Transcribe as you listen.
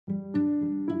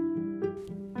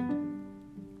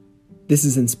This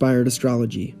is Inspired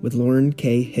Astrology with Lauren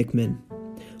K. Hickman,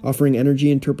 offering energy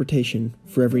interpretation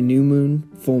for every new moon,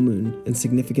 full moon, and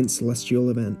significant celestial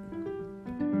event.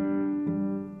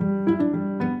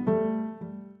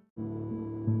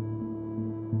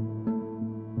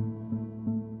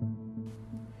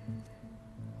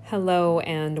 Hello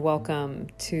and welcome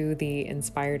to the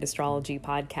Inspired Astrology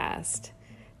podcast.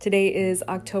 Today is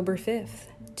October 5th,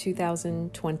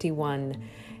 2021,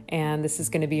 and this is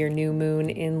going to be your new moon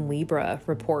in Libra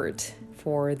report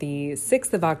for the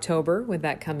 6th of October with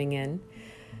that coming in.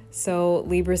 So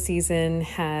Libra season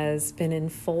has been in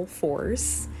full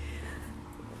force.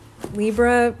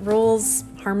 Libra rules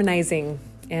harmonizing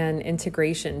and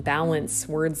integration, balance,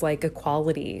 words like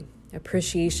equality,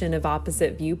 appreciation of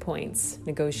opposite viewpoints,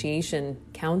 negotiation,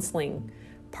 counseling,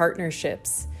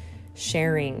 partnerships,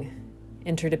 sharing,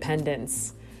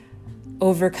 interdependence,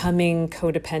 overcoming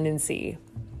codependency.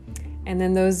 And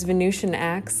then those Venusian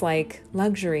acts like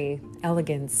luxury,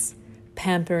 elegance,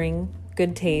 pampering,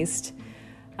 good taste,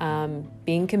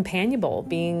 being companionable,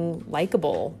 being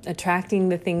likable, attracting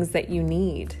the things that you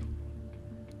need,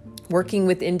 working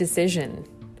with indecision,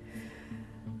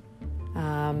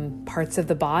 parts of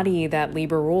the body that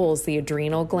Libra rules, the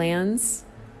adrenal glands.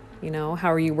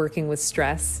 How are you working with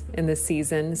stress in this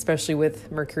season, especially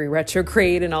with Mercury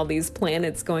retrograde and all these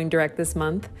planets going direct this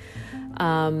month?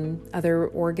 Other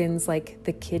organs like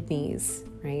the kidneys,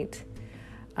 right?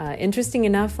 Interesting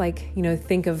enough,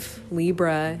 think of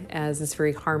Libra as this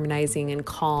very harmonizing and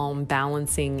calm,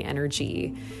 balancing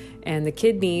energy. And the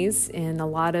kidneys in a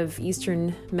lot of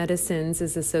Eastern medicines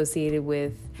is associated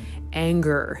with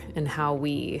anger and how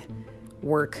we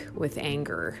work with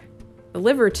anger. The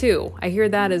liver too, I hear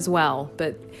that as well,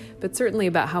 but certainly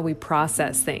about how we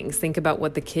process things. Think about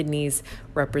what the kidneys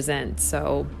represent.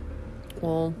 So,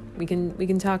 we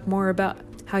can talk more about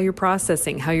how you're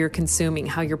processing, how you're consuming,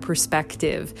 how your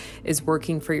perspective is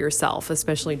working for yourself,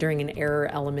 especially during an air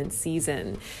element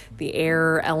season. The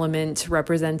air element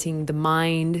representing the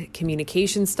mind,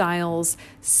 communication styles,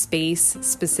 space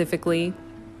specifically,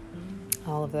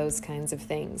 all of those kinds of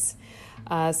things.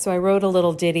 So I wrote a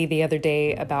little ditty the other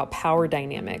day about power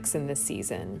dynamics in this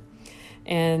season.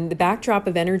 And the backdrop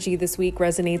of energy this week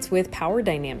resonates with power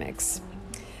dynamics.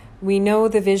 We know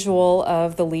the visual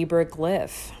of the Libra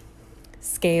glyph,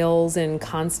 scales in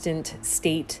constant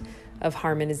state of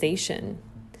harmonization,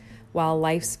 while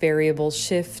life's variables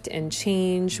shift and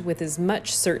change with as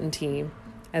much certainty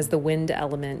as the wind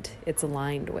element it's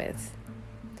aligned with,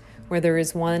 where there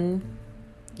is one,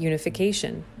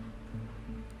 unification,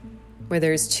 where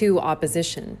there's two,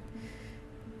 opposition.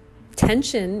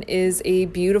 Tension is a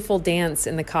beautiful dance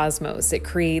in the cosmos. It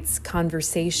creates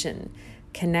conversation,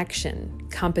 connection,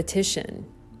 competition,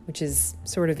 which is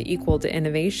sort of equal to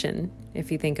innovation, if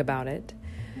you think about it,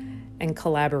 and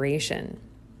collaboration.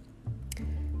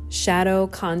 Shadow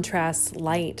contrasts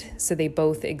light, so they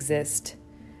both exist.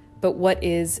 But what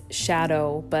is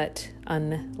shadow but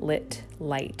unlit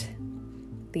light?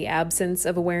 The absence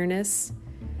of awareness.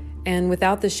 And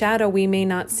without the shadow, we may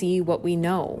not see what we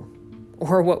know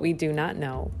or what we do not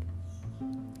know.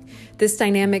 This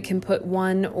dynamic can put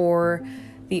one or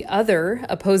the other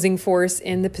opposing force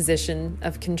in the position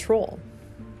of control.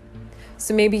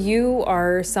 So maybe you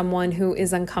are someone who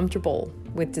is uncomfortable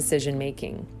with decision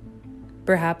making.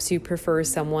 Perhaps you prefer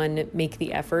someone make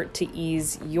the effort to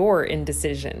ease your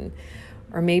indecision.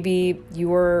 Or maybe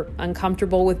you are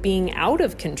uncomfortable with being out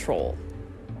of control.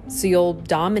 So you'll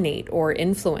dominate or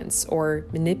influence or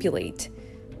manipulate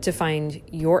to find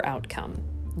your outcome,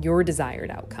 your desired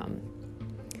outcome.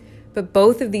 But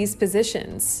both of these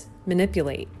positions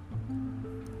manipulate.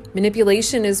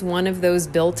 Manipulation is one of those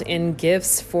built-in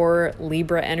gifts for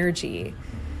Libra energy.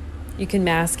 You can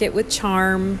mask it with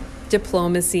charm,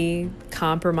 diplomacy,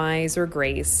 compromise, or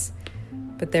grace,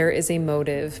 but there is a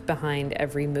motive behind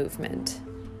every movement.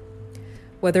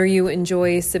 Whether you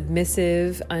enjoy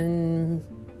submissive,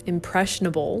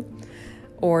 impressionable,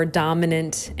 or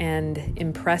dominant and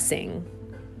impressing,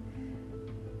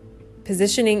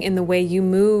 positioning in the way you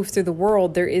move through the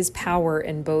world, there is power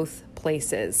in both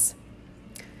places.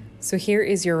 So here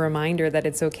is your reminder that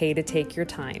it's okay to take your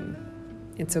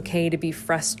time. It's okay to be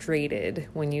frustrated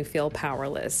when you feel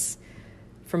powerless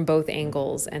from both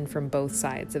angles and from both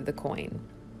sides of the coin.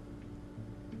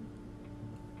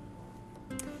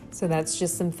 So that's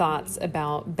just some thoughts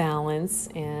about balance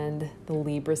and the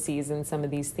Libra season, some of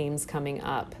these themes coming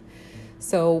up.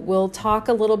 So we'll talk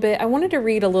a little bit. I wanted to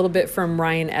read a little bit from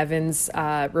Ryan Evans'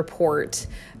 report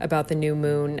about the new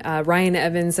moon. Ryan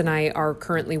Evans and I are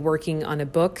currently working on a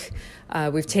book.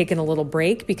 We've taken a little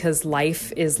break because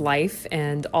life is life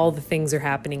and all the things are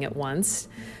happening at once.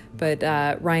 but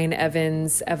Ryan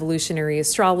Evans, Evolutionary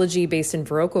Astrology, based in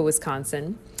Viroqua,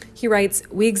 Wisconsin, he writes,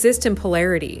 "We exist in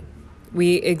polarity.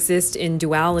 We exist in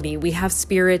duality. We have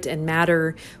spirit and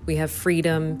matter. We have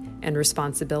freedom and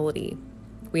responsibility.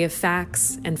 We have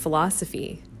facts and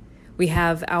philosophy. We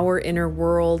have our inner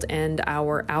world and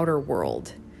our outer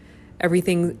world.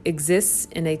 Everything exists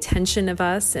in a tension of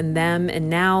us and them and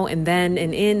now and then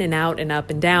and in and out and up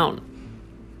and down.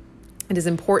 It is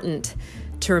important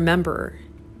to remember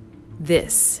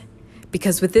this,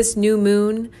 because with this new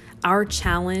moon, our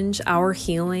challenge, our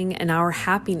healing, and our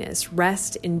happiness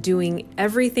rest in doing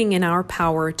everything in our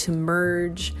power to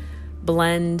merge,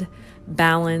 blend,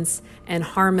 balance, and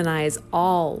harmonize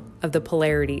all of the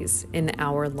polarities in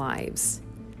our lives.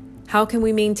 How can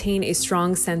we maintain a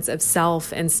strong sense of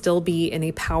self and still be in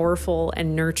a powerful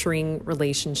and nurturing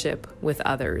relationship with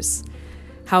others?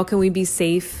 How can we be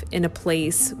safe in a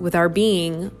place with our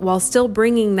being while still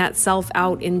bringing that self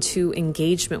out into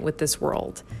engagement with this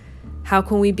world? How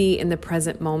can we be in the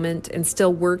present moment and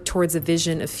still work towards a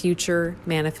vision of future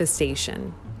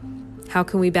manifestation? How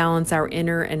can we balance our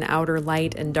inner and outer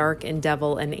light and dark and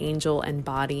devil and angel and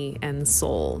body and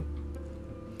soul?"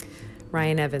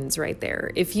 Ryan Evans right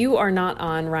there. If you are not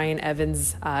on Ryan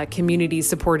Evans'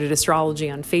 community-supported astrology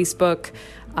on Facebook,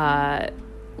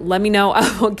 let me know.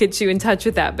 I will get you in touch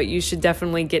with that, but you should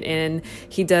definitely get in.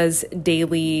 He does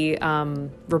daily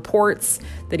reports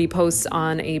that he posts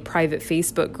on a private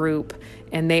Facebook group,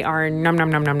 and they are num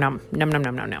num num num num num num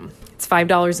num num num. It's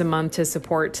 $5 a month to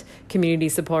support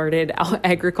community-supported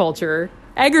agriculture,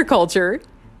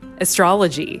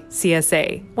 astrology,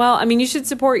 CSA. Well, I mean, you should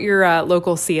support your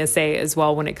local CSA as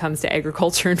well when it comes to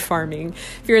agriculture and farming.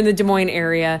 If you're in the Des Moines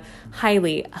area,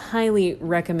 highly, highly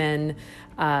recommend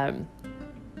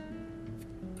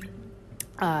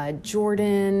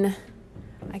Jordan.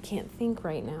 I can't think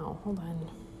right now. Hold on.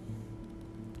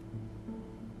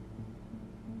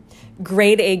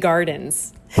 Grade A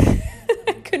Gardens.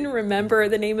 I couldn't remember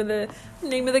the name of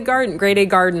the garden. Grade A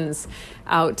Gardens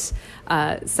out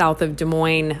south of Des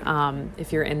Moines.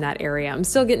 If you're in that area, I'm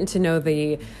still getting to know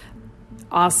the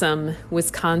awesome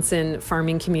Wisconsin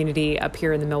farming community up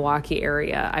here in the Milwaukee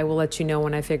area. I will let you know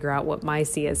when I figure out what my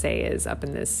CSA is up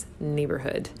in this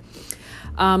neighborhood.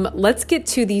 Let's get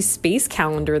to the space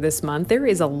calendar this month. There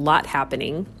is a lot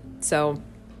happening. So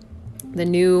the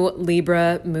new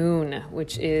Libra moon,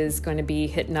 which is going to be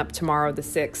hitting up tomorrow, the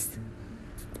 6th.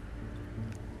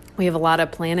 We have a lot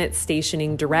of planets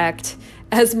stationing direct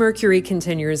as Mercury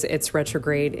continues its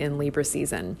retrograde in Libra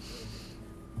season.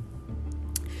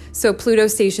 So Pluto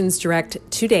stations direct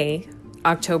today,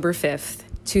 October 5th,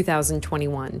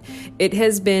 2021. It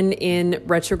has been in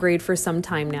retrograde for some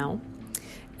time now.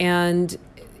 And,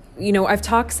 you know, I've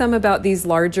talked some about these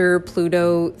larger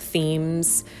Pluto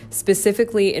themes,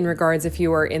 specifically in regards if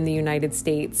you are in the United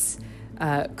States,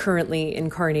 currently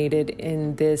incarnated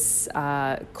in this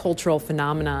cultural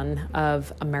phenomenon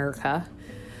of America.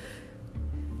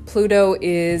 Pluto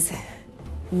is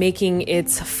making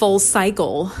its full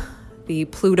cycle, the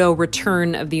Pluto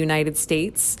return of the United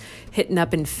States, hitting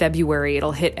up in February.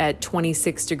 It'll hit at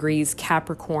 26 degrees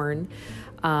Capricorn.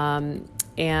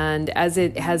 And as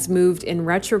it has moved in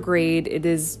retrograde, it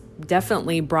has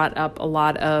definitely brought up a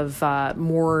lot of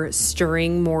more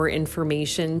stirring, more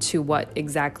information to what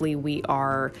exactly we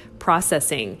are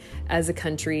processing as a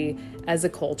country, as a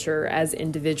culture, as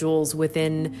individuals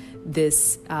within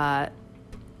this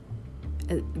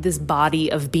this body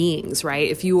of beings, right?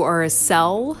 If you are a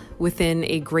cell within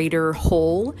a greater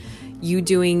whole, you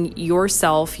doing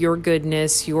yourself, your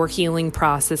goodness, your healing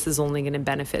process is only going to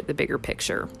benefit the bigger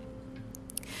picture.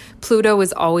 Pluto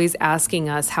is always asking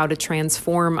us how to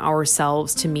transform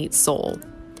ourselves to meet soul.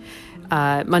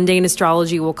 Mundane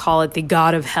astrology will call it the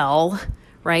god of hell,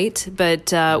 right?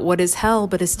 But what is hell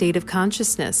but a state of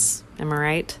consciousness? Am I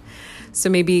right? So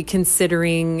maybe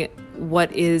considering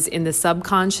what is in the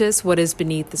subconscious, what is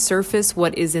beneath the surface,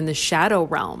 what is in the shadow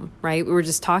realm, right? We were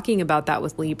just talking about that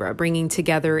with Libra, bringing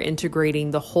together,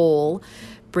 integrating the whole,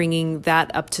 bringing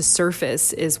that up to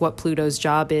surface is what Pluto's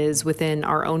job is within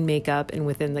our own makeup and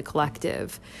within the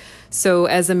collective. So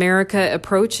as America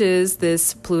approaches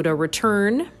this Pluto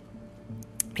return,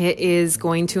 it is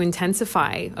going to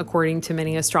intensify, according to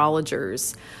many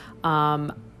astrologers.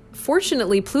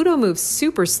 Fortunately, Pluto moves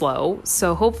super slow,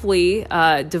 so hopefully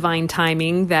divine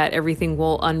timing that everything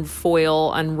will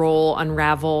unfoil, unroll,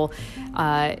 unravel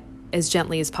as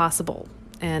gently as possible.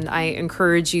 And I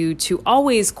encourage you to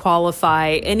always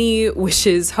qualify any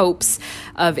wishes, hopes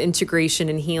of integration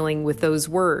and healing with those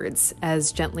words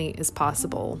as gently as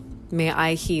possible. May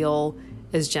I heal,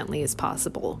 as gently as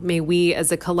possible. May we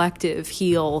as a collective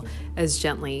heal as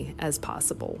gently as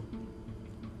possible.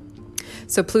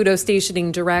 So Pluto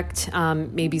stationing direct,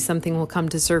 maybe something will come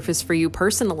to surface for you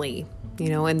personally,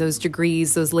 in those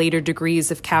degrees, those later degrees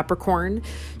of Capricorn.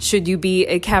 Should you be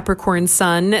a Capricorn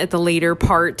sun at the later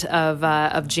part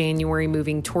of January,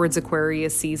 moving towards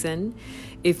Aquarius season,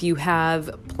 if you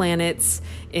have planets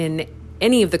in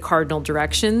any of the cardinal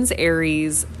directions,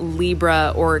 Aries,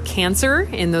 Libra, or Cancer,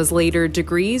 in those later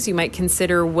degrees, you might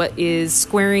consider what is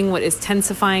squaring, what is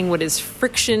tensifying, what is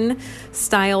friction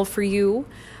style for you.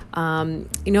 And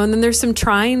then there's some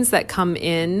trines that come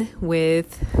in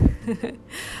with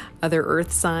other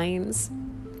earth signs.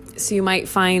 So you might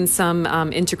find some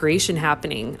integration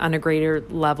happening on a greater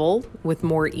level with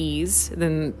more ease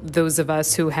than those of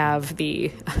us who have the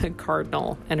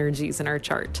cardinal energies in our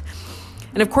chart.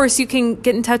 And of course, you can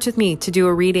get in touch with me to do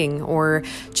a reading or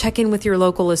check in with your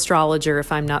local astrologer if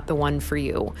I'm not the one for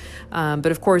you. But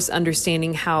of course,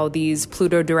 understanding how these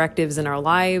Pluto directives in our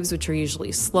lives, which are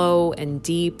usually slow and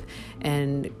deep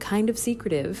and kind of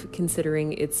secretive,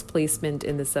 considering its placement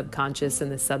in the subconscious and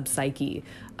the subpsyche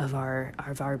of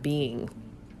our being.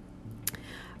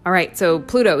 All right, so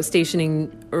Pluto stationing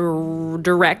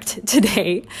direct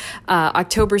today,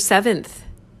 October 7th.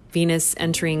 Venus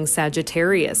entering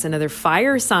Sagittarius, another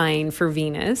fire sign for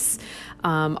Venus.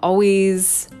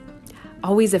 Always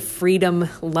a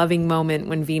freedom-loving moment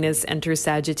when Venus enters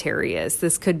Sagittarius.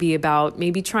 This could be about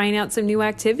maybe trying out some new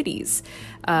activities,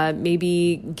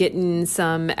 maybe getting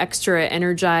some extra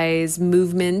energized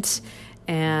movement,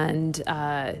 and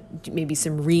maybe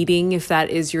some reading if that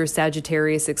is your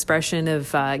Sagittarius expression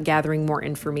of gathering more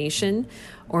information.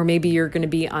 Or maybe you're going to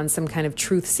be on some kind of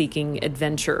truth-seeking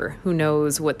adventure. Who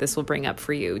knows what this will bring up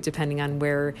for you, depending on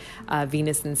where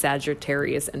Venus in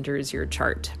Sagittarius enters your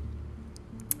chart.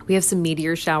 We have some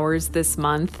meteor showers this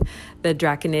month. The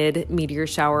Draconid meteor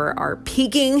shower are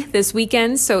peaking this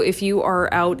weekend. So if you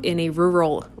are out in a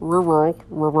rural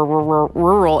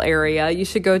area, you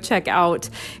should go check out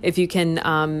if you can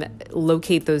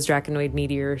locate those Draconoid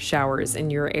meteor showers in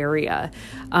your area.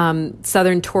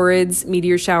 Southern Taurids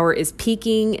meteor shower is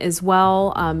peaking as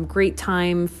well. Great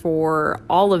time for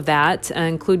all of that,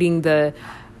 including the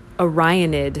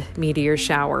Orionid meteor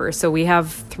shower. So we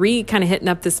have 3 kind of hitting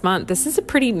up this month. This is a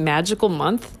pretty magical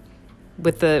month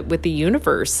with the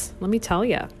universe, let me tell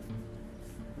you.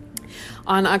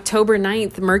 On October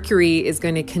 9th, Mercury is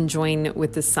going to conjoin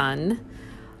with the sun.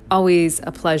 Always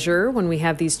a pleasure when we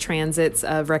have these transits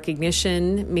of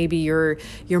recognition, maybe your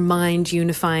mind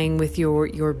unifying with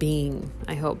your being.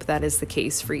 I hope that is the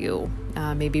case for you.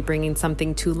 Maybe bringing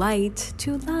something to light.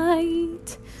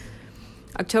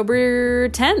 October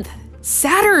 10th,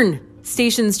 Saturn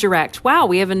stations direct. Wow,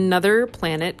 we have another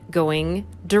planet going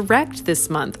direct this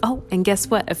month. Oh, and guess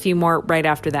what? A few more right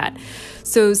after that.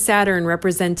 So Saturn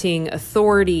representing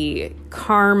authority,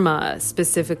 karma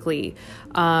specifically.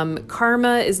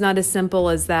 Karma is not as simple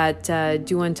as that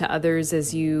do unto others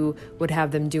as you would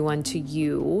have them do unto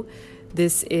you.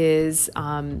 This is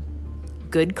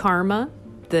good karma.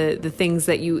 The things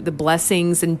that the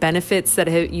blessings and benefits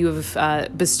that you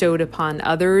have bestowed upon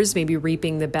others, maybe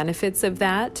reaping the benefits of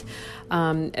that,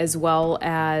 as well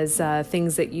as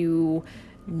things that you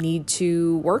need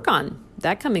to work on,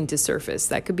 that coming to surface.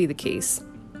 That could be the case.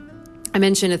 I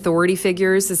mentioned authority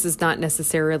figures. This is not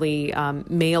necessarily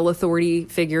male authority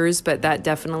figures, but that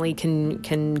definitely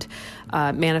can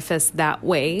manifest that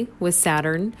way with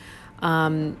Saturn.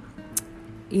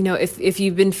 If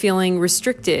you've been feeling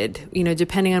restricted,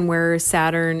 depending on where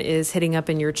Saturn is hitting up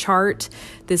in your chart,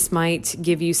 this might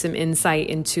give you some insight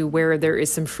into where there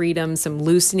is some freedom, some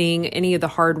loosening, any of the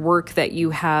hard work that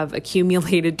you have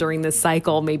accumulated during this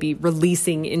cycle, maybe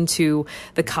releasing into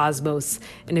the cosmos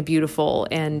in a beautiful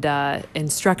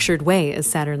and structured way, as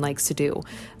Saturn likes to do.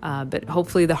 But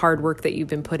hopefully the hard work that you've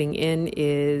been putting in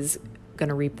is going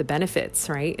to reap the benefits,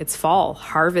 right? It's fall,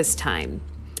 harvest time.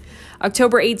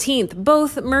 October 18th,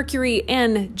 both Mercury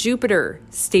and Jupiter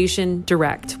station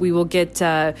direct. We will get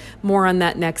more on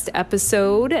that next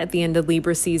episode at the end of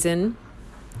Libra season.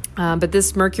 But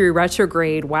this Mercury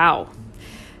retrograde, wow,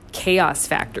 chaos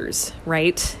factors,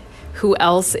 right? Who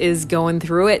else is going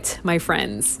through it, my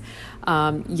friends?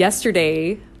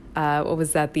 Yesterday, what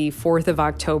was that, the 4th of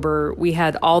October, we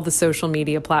had all the social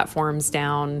media platforms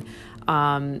down,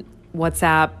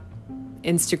 WhatsApp,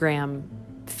 Instagram,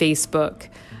 Facebook.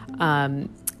 For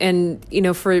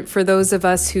those of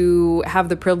us who have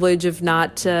the privilege of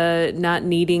not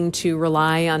needing to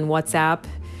rely on WhatsApp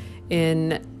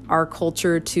in our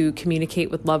culture to communicate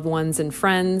with loved ones and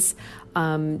friends,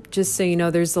 Just so you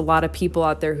know, there's a lot of people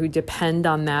out there who depend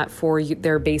on that for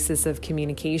their basis of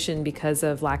communication because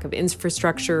of lack of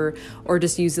infrastructure or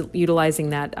just utilizing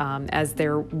that as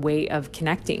their way of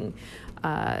connecting.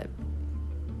 A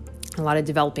lot of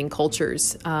developing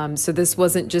cultures. So this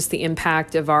wasn't just the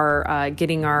impact of our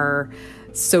getting our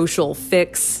social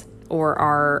fix or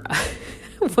our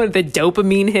one of the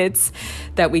dopamine hits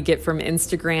that we get from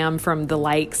Instagram, from the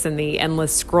likes and the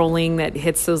endless scrolling that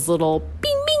hits those little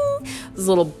bing bing, those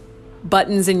little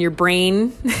buttons in your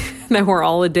brain that we're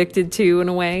all addicted to in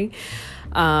a way.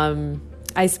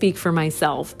 I speak for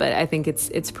myself, but I think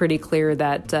it's pretty clear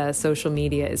that social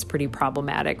media is pretty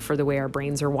problematic for the way our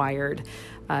brains are wired.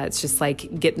 It's just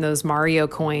like getting those Mario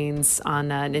coins on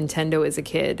Nintendo as a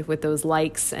kid with those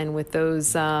likes and with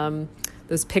those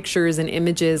pictures and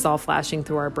images all flashing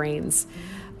through our brains.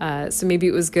 So maybe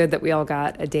it was good that we all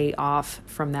got a day off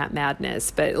from that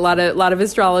madness. But a lot of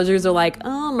astrologers are like,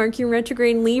 oh, Mercury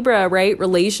retrograde in Libra, right?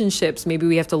 Relationships. Maybe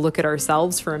we have to look at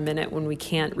ourselves for a minute when we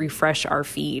can't refresh our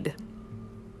feed.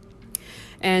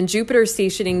 And Jupiter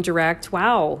stationing direct,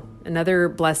 wow, another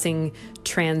blessing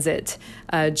transit.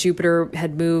 Jupiter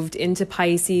had moved into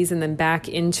Pisces and then back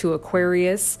into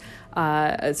Aquarius.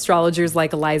 Astrologers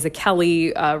like Eliza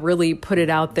Kelly really put it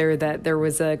out there that there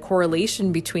was a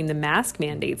correlation between the mask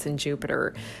mandates and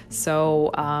Jupiter.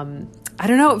 So I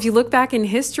don't know, if you look back in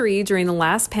history during the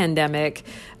last pandemic,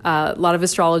 a lot of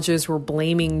astrologers were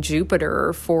blaming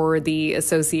Jupiter for the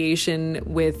association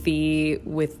with the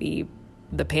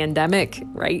pandemic,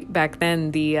 right? Back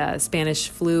then, the Spanish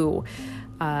flu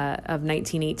of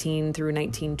 1918 through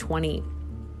 1920.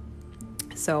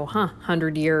 So,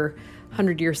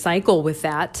 100-year cycle with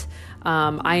that.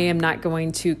 I am not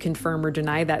going to confirm or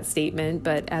deny that statement,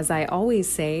 but as I always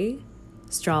say,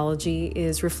 astrology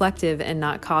is reflective and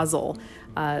not causal.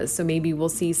 So maybe we'll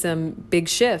see some big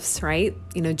shifts, right?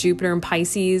 You know, Jupiter and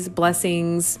Pisces,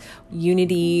 blessings,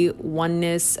 unity,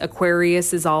 oneness.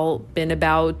 Aquarius has all been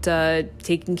about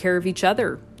taking care of each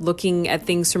other, looking at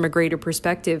things from a greater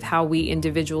perspective, how we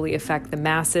individually affect the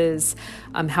masses,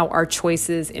 how our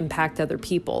choices impact other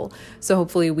people. So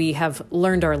hopefully we have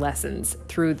learned our lessons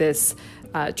through this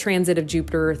transit of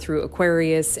Jupiter through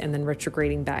Aquarius and then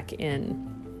retrograding back in.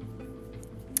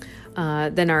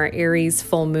 Then our Aries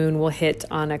full moon will hit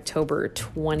on October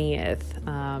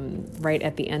 20th, right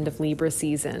at the end of Libra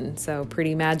season. So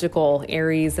pretty magical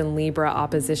Aries and Libra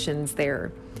oppositions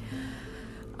there.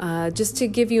 Just to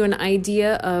give you an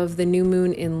idea of the new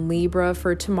moon in Libra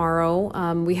for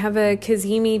tomorrow, we have a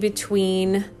cazimi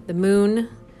between the moon,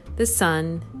 the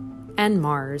sun, and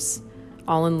Mars,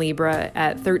 all in Libra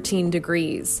at 13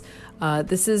 degrees.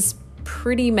 This is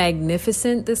pretty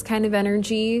magnificent, this kind of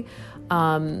energy.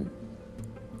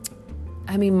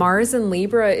 I mean, Mars in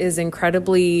Libra is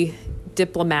incredibly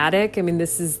diplomatic. I mean,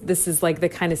 this is like the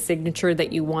kind of signature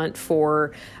that you want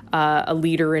for a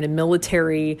leader in a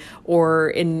military or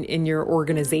in your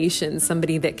organization,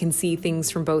 somebody that can see things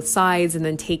from both sides and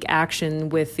then take action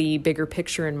with the bigger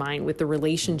picture in mind, with the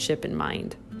relationship in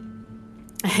mind.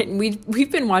 And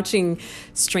we've been watching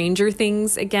Stranger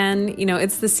Things again. You know,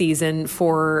 it's the season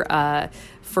for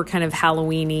kind of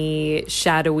Halloween-y,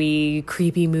 shadowy,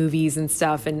 creepy movies and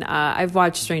stuff. And I've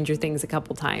watched Stranger Things a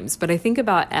couple times, but I think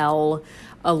about Elle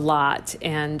a lot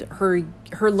and her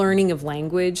learning of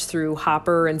language through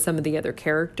Hopper and some of the other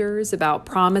characters about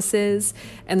promises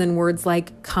and then words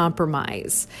like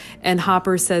compromise. And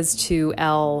Hopper says to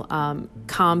Elle,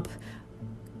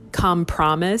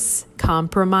 compromise.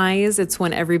 It's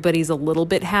when everybody's a little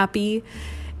bit happy.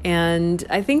 And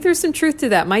I think there's some truth to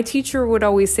that. My teacher would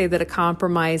always say that a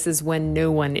compromise is when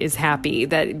no one is happy,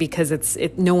 that because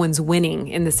no one's winning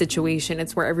in the situation.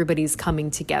 It's where everybody's coming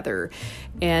together.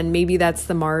 And maybe that's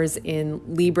the Mars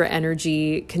in Libra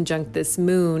energy conjunct this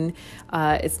moon.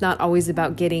 It's not always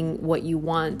about getting what you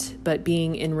want, but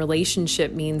being in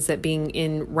relationship means that being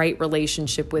in right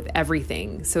relationship with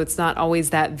everything. So it's not always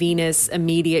that Venus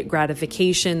immediate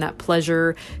gratification, that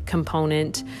pleasure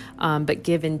component, but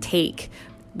give and take,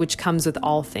 which comes with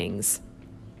all things.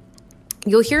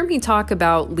 You'll hear me talk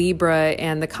about Libra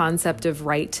and the concept of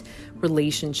right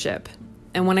relationship.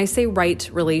 And when I say right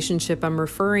relationship, I'm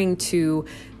referring to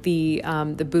the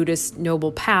Buddhist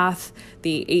Noble Path,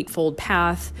 the Eightfold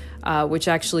Path, which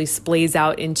actually splays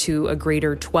out into a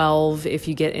greater 12 if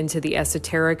you get into the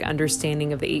esoteric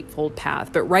understanding of the Eightfold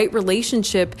Path. But right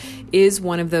relationship is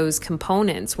one of those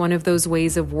components, one of those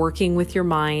ways of working with your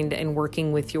mind and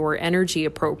working with your energy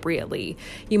appropriately.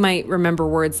 You might remember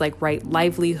words like right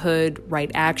livelihood, right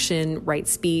action, right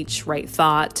speech, right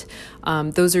thought.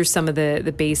 Those are some of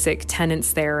the basic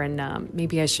tenets there, and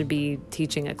maybe I should be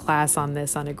teaching a class on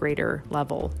this on a greater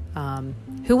level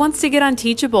Who wants to get on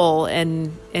Teachable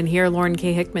and hear Lauren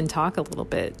K. Hickman talk a little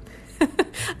bit?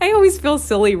 I always feel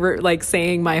silly like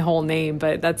saying my whole name,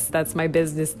 but that's my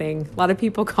business thing. A lot of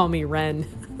people call me Ren.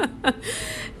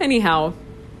 Anyhow,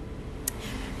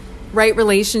 right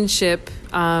relationship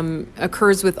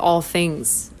occurs with all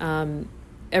things.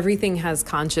 Everything has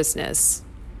consciousness.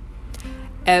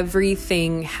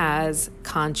 Everything has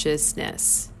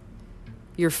consciousness.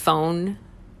 Your phone,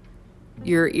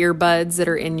 your earbuds that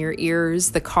are in your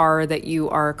ears, the car that you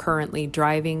are currently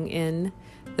driving in,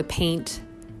 the paint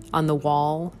on the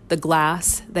wall, the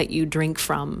glass that you drink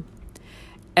from.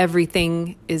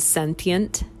 Everything is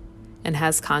sentient and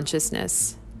has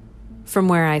consciousness from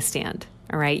where I stand.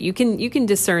 All right. You can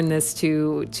discern this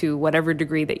to whatever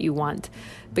degree that you want,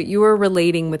 but you are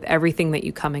relating with everything that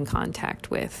you come in contact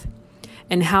with.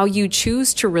 And how you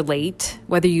choose to relate,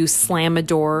 whether you slam a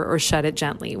door or shut it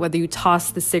gently, whether you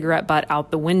toss the cigarette butt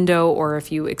out the window or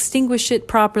if you extinguish it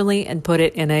properly and put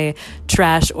it in a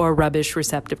trash or rubbish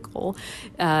receptacle,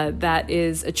 that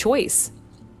is a choice.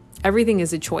 Everything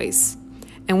is a choice.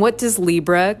 And what does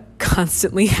Libra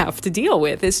constantly have to deal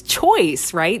with is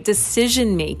choice, right?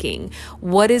 Decision making.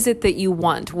 What is it that you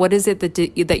want? What is it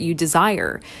that you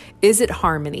desire? Is it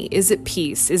harmony? Is it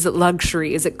peace? Is it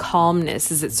luxury? Is it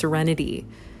calmness? Is it serenity,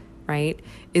 right?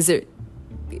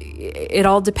 It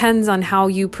all depends on how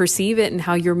you perceive it and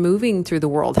how you're moving through the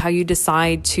world, how you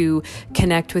decide to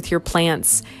connect with your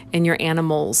plants and your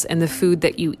animals and the food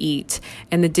that you eat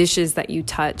and the dishes that you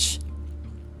touch.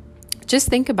 Just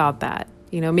think about that.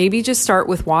 Maybe just start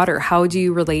with water. How do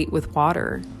you relate with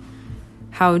water?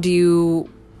 How do you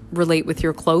relate with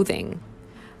your clothing?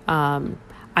 I'm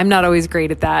not always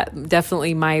great at that.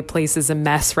 Definitely my place is a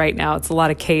mess right now. It's a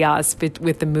lot of chaos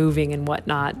with the moving and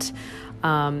whatnot.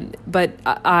 But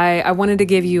I wanted to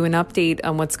give you an update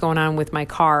on what's going on with my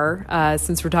car,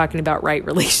 since we're talking about right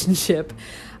relationship.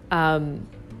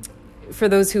 For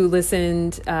those who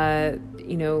listened,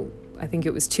 I think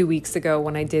it was 2 weeks ago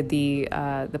when I did the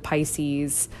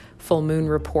Pisces full moon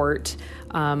report.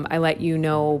 I let you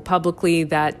know publicly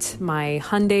that my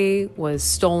Hyundai was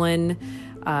stolen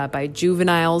by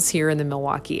juveniles here in the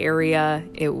Milwaukee area.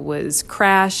 It was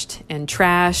crashed and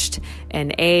trashed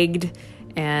and egged,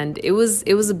 and it was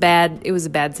a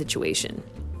bad situation.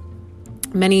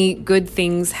 Many good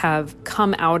things have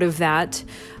come out of that.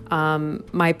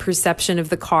 My perception of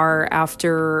the car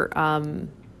after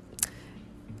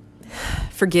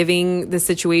forgiving the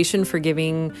situation,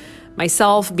 forgiving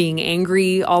myself, being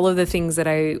angry, all of the things that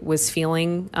I was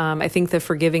feeling. I think the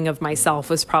forgiving of myself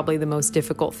was probably the most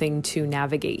difficult thing to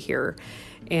navigate here.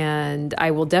 And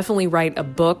I will definitely write a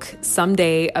book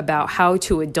someday about how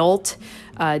to adult,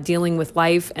 dealing with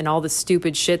life and all the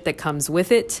stupid shit that comes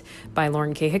with it, by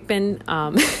Lauren K. Hickman.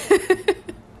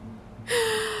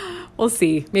 We'll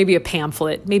see. Maybe a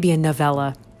pamphlet, maybe a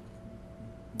novella.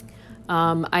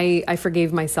 I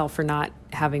forgave myself for not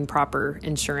having proper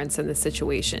insurance in this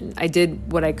situation. I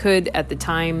did what I could at the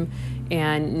time,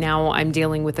 and now I'm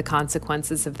dealing with the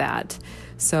consequences of that.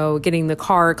 So getting the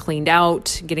car cleaned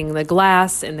out, getting the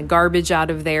glass and the garbage out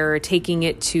of there, taking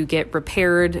it to get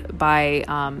repaired by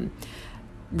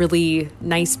really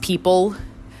nice people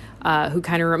who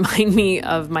kind of remind me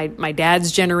of my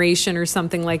dad's generation or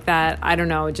something like that. I don't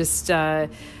know, just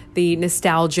the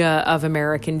nostalgia of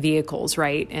American vehicles,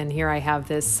 right? And here I have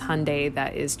this Hyundai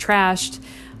that is trashed.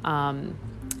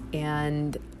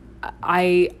 And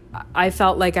I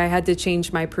felt like I had to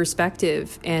change my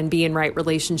perspective and be in right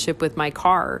relationship with my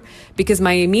car, because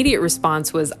my immediate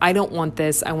response was, I don't want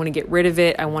this. I want to get rid of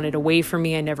it. I want it away from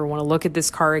me. I never want to look at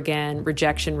this car again.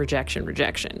 Rejection, rejection,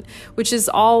 rejection, which is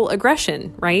all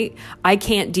aggression, right? I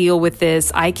can't deal with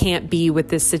this. I can't be with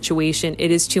this situation.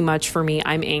 It is too much for me.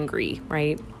 I'm angry,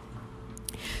 right?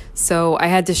 So I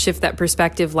had to shift that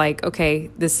perspective, like, okay,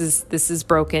 this is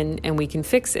broken and we can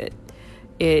fix it.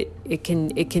 It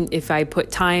can, if I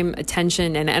put time,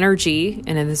 attention, and energy,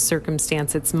 and in this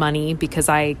circumstance, it's money, because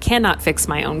I cannot fix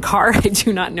my own car. I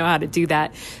do not know how to do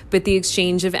that. But the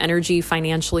exchange of energy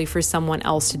financially for someone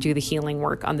else to do the healing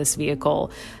work on this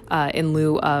vehicle, in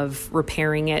lieu of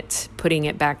repairing it, putting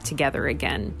it back together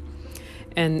again.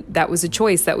 And that was a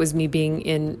choice. That was me being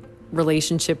in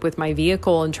relationship with my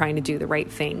vehicle and trying to do the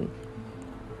right thing.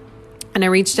 And I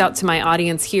reached out to my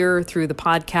audience here through the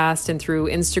podcast and through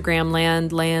Instagram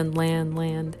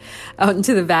land, out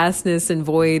into the vastness and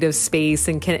void of space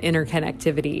and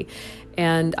interconnectivity.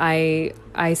 And I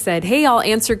said, hey, I'll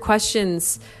answer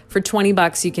questions for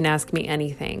 $20. You can ask me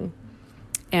anything.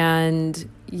 And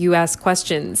you asked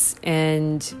questions,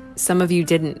 and some of you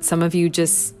didn't. Some of you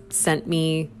just sent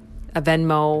me a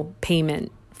Venmo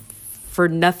payment for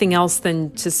nothing else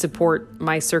than to support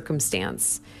my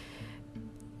circumstance.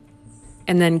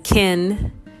 And then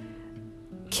Kin,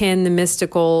 the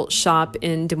mystical shop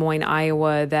in Des Moines,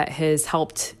 Iowa, that has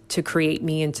helped to create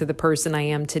me into the person I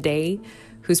am today,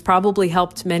 who's probably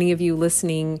helped many of you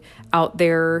listening out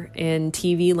there in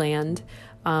TV land,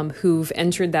 who've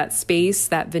entered that space,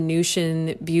 that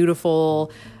Venusian,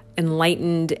 beautiful,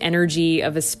 enlightened energy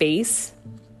of a space,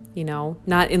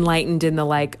 not enlightened in the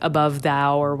like above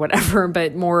thou or whatever,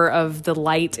 but more of the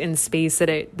light and space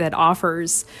that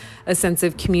offers a sense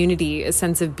of community, a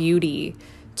sense of beauty,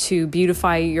 to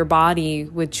beautify your body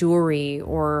with jewelry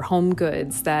or home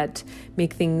goods that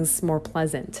make things more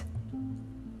pleasant,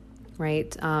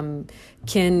 right?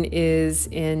 Kin is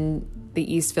in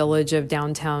the East Village of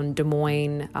downtown Des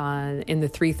Moines in the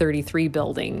 333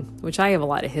 building, which I have a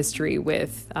lot of history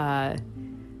with.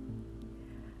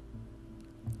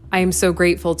 I am so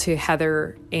grateful to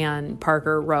Heather Ann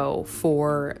Parker Rowe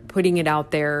for putting it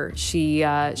out there. She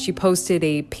posted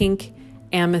a pink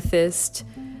amethyst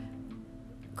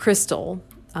crystal,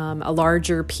 a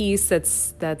larger piece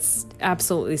that's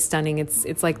absolutely stunning.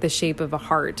 It's like the shape of a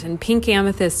heart, and pink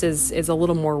amethyst is a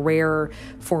little more rare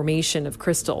formation of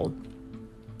crystal.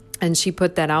 And she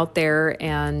put that out there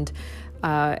and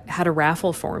had a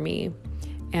raffle for me.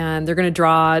 And they're going to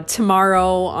draw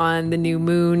tomorrow on the new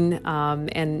moon.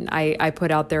 And I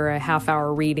put out there a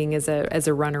half-hour reading as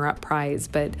a runner-up prize.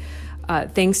 But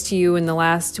thanks to you, in the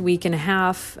last week and a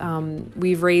half,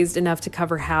 we've raised enough to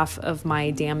cover half of my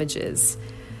damages.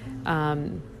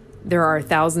 There are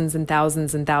thousands and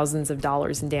thousands and thousands of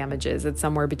dollars in damages. It's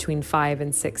somewhere between $5,000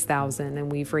 and $6,000.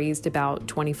 And we've raised about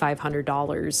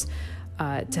 $2,500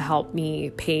 to help me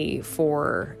pay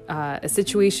for a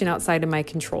situation outside of my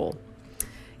control.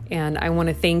 And I want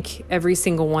to thank every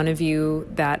single one of you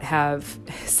that have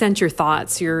sent your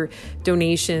thoughts, your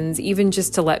donations, even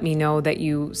just to let me know that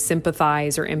you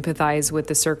sympathize or empathize with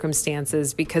the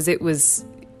circumstances, because it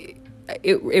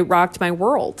rocked my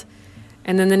world.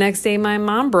 And then the next day, my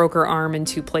mom broke her arm in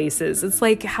 2 places. It's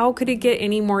like, how could it get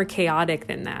any more chaotic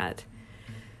than that?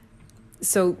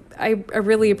 So I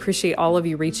really appreciate all of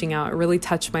you reaching out. It really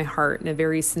touched my heart in a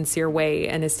very sincere way,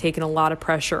 and has taken a lot of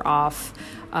pressure off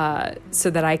so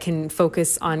that I can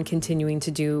focus on continuing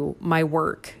to do my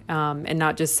work and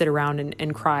not just sit around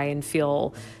and cry and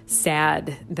feel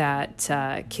sad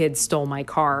that kids stole my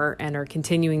car and are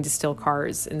continuing to steal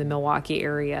cars in the Milwaukee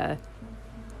area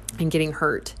and getting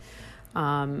hurt.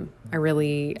 I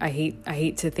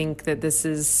hate to think that this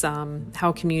is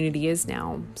how community is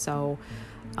now. So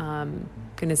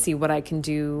going to see what I can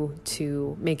do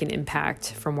to make an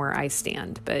impact from where I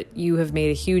stand. But you have made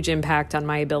a huge impact on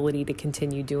my ability to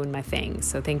continue doing my thing.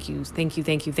 So thank you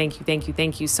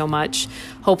so much.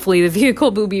 Hopefully the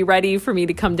vehicle will be ready for me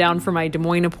to come down for my Des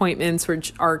Moines appointments,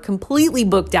 which are completely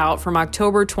booked out from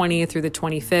October 20th through the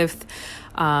 25th.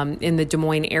 In the Des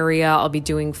Moines area, I'll be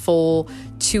doing full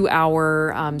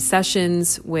 2-hour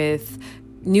sessions with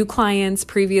new clients,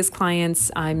 previous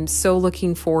clients. I'm so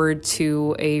looking forward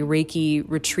to a Reiki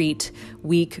retreat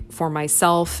week for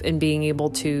myself and being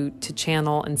able to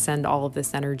channel and send all of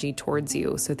this energy towards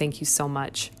you. So thank you so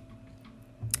much.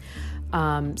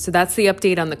 So that's the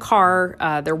update on the car.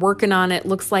 They're working on it.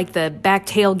 Looks like the back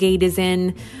tailgate is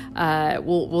in.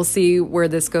 We'll see where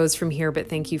this goes from here, but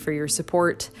thank you for your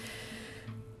support.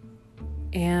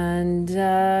 And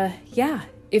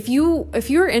if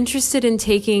you're interested in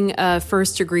taking a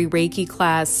first degree Reiki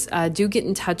class, do get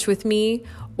in touch with me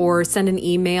or send an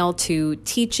email to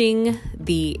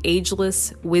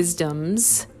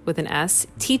teachingtheagelesswisdoms with an S,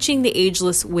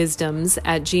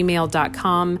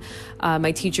 teachingtheagelesswisdoms@gmail.com.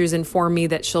 My teachers informed me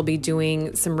that she'll be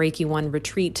doing some Reiki 1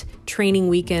 retreat training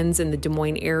weekends in the Des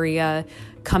Moines area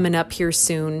coming up here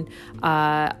soon.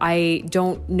 I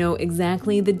don't know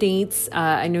exactly the dates.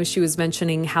 I know she was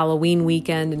mentioning Halloween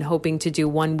weekend and hoping to do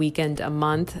 1 weekend a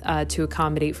month to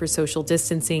accommodate for social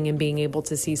distancing and being able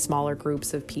to see smaller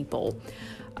groups of people.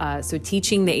 So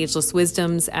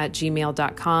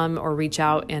teachingtheagelesswisdoms@gmail.com, or reach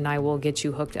out and I will get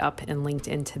you hooked up and linked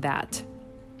into that.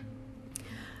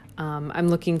 I'm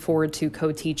looking forward to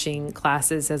co-teaching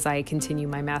classes as I continue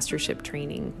my mastership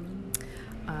training.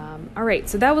 All right,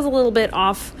 so that was a little bit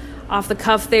off the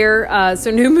cuff there. So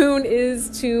new moon is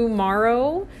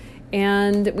tomorrow,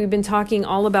 and we've been talking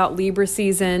all about Libra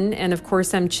season. And of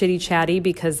course, I'm chitty chatty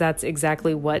because that's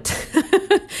exactly what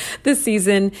this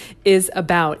season is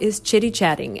about, is chitty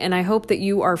chatting. And I hope that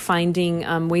you are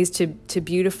finding ways to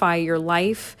beautify your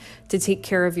life, to take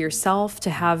care of yourself, to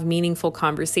have meaningful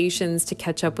conversations, to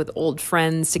catch up with old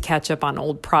friends, to catch up on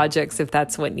old projects if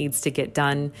that's what needs to get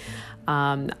done.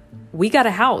 We got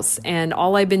a house, and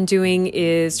all I've been doing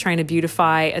is trying to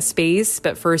beautify a space.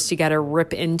 But first you got to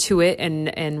rip into it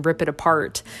and rip it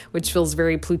apart, which feels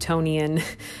very Plutonian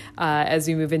as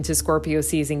we move into Scorpio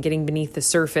season, getting beneath the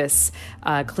surface,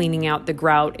 cleaning out the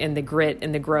grout and the grit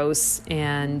and the gross,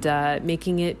 and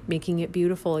making it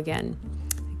beautiful again.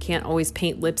 Can't always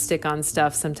paint lipstick on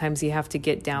stuff. Sometimes you have to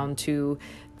get down to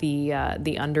the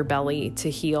underbelly to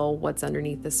heal what's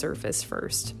underneath the surface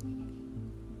first.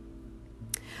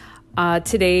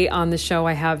 Today on the show,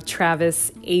 I have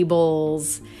Travis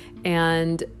Abels,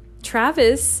 and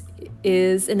Travis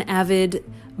is an avid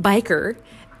biker,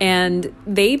 and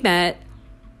they met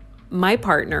my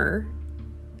partner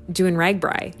doing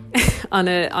RAGBRAI on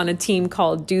a team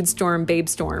called Dude Storm, Babe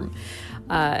Storm,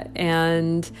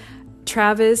 and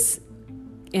Travis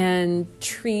and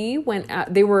Tree went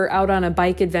out. They were out on a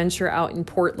bike adventure out in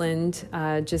Portland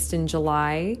just in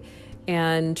July.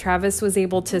 And Travis was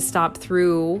able to stop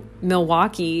through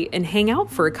Milwaukee and hang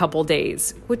out for a couple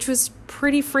days, which was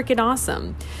pretty freaking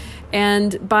awesome.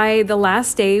 And by the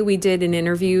last day, we did an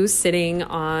interview sitting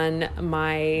on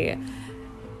my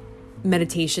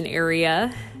meditation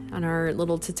area on our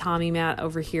little tatami mat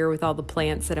over here with all the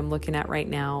plants that I'm looking at right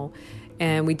now.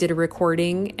 And we did a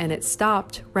recording, and it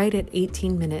stopped right at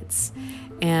 18 minutes.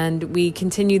 And we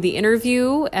continued the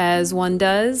interview as one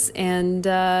does. And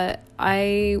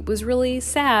I was really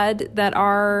sad that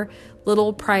our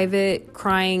little private,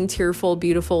 crying, tearful,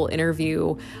 beautiful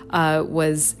interview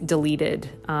was deleted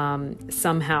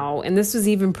somehow. And this was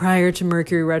even prior to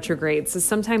Mercury retrograde. So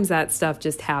sometimes that stuff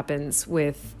just happens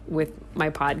with my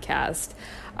podcast.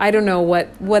 I don't know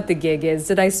what the gig is.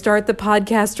 Did I start the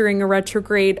podcast during a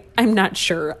retrograde? I'm not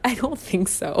sure. I don't think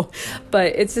so. But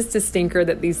it's just a stinker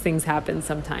that these things happen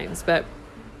sometimes. But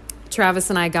Travis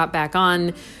and I got back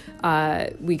on.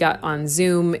 We got on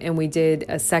Zoom and we did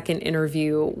a second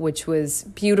interview, which was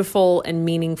beautiful and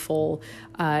meaningful.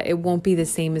 It won't be the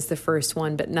same as the first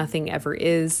one, but nothing ever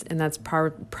is. And that's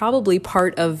probably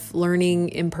part of learning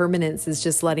impermanence, is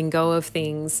just letting go of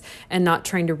things and not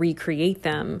trying to recreate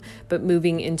them, but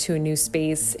moving into a new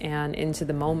space and into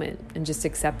the moment and just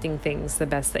accepting things the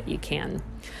best that you can.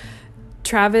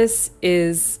 Travis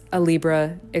is a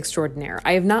Libra extraordinaire.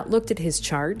 I have not looked at his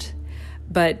chart,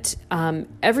 but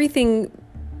everything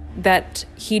that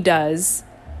he does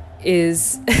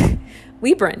is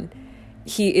Libran.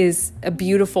 He is a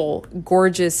beautiful,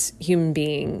 gorgeous human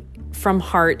being, from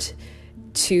heart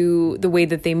to the way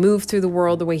that they move through the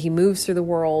world, the way he moves through the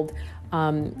world.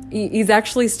 He's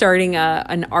actually starting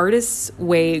an Artist's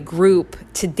Way group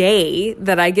today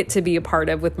that I get to be a part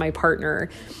of with my partner.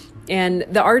 And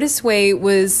the Artist's Way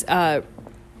was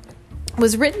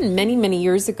written many, many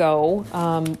years ago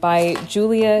by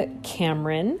Julia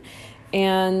Cameron.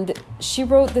 And she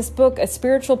wrote this book, A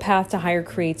Spiritual Path to Higher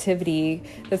Creativity,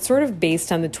 that's sort of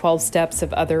based on the 12 steps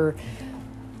of other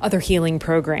healing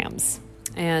programs.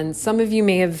 And some of you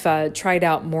may have tried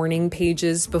out morning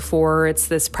pages before. It's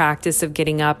this practice of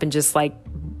getting up and just like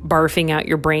barfing out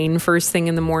your brain first thing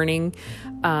in the morning.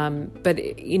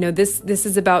 But you know, this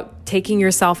is about taking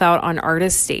yourself out on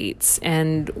artist states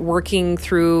and working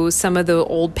through some of the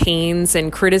old pains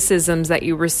and criticisms that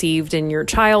you received in your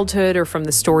childhood or from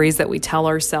the stories that we tell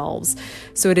ourselves.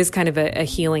 So it is kind of a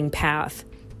healing path.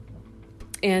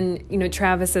 And, you know,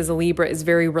 Travis as a Libra is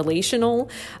very relational,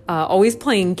 always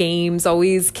playing games,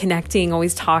 always connecting,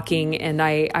 always talking. And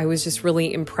I was just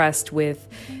really impressed with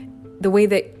the way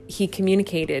that he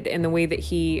communicated and the way that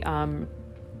he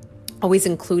always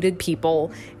included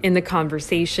people in the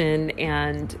conversation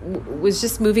and was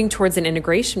just moving towards an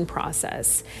integration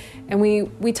process. And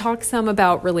we talk some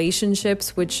about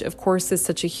relationships, which of course is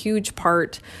such a huge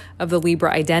part of the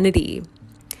Libra identity.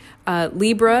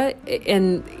 Libra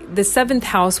and the seventh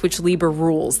house, which Libra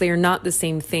rules, they are not the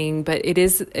same thing, but it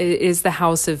is the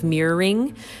house of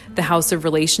mirroring, the house of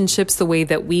relationships, the way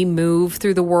that we move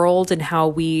through the world and how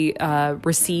we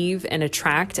receive and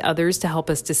attract others to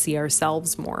help us to see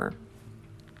ourselves more.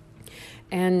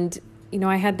 And, you know,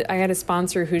 I had a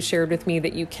sponsor who shared with me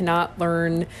that you cannot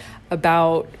learn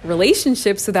about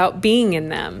relationships without being in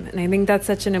them. And I think that's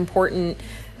such an important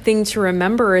thing to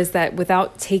remember, is that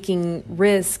without taking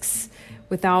risks,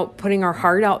 without putting our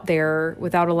heart out there,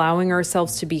 without allowing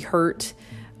ourselves to be hurt,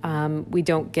 we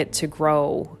don't get to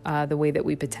grow the way that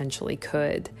we potentially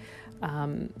could.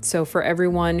 So for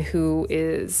everyone who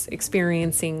is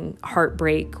experiencing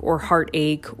heartbreak or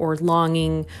heartache or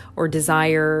longing or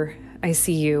desire, I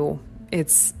see you.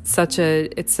 It's such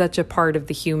a part of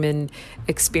the human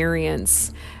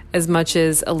experience, as much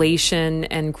as elation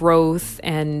and growth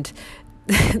and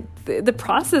the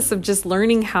process of just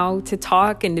learning how to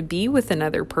talk and to be with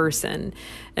another person,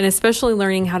 and especially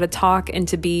learning how to talk and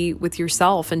to be with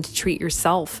yourself and to treat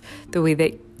yourself the way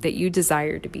that you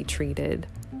desire to be treated.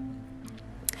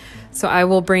 So I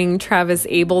will bring Travis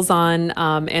Abels on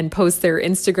and post their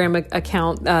Instagram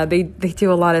account. They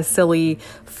do a lot of silly,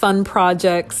 fun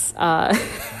projects.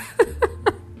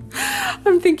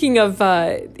 I'm thinking of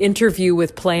interview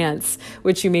with plants,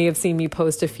 which you may have seen me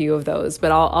post a few of those.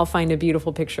 But I'll find a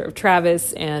beautiful picture of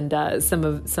Travis and some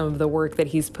of the work that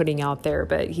he's putting out there.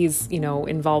 But he's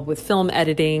involved with film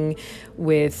editing,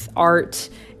 with art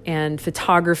and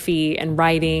photography and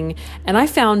writing. And I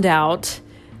found out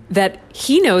that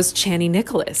he knows Chani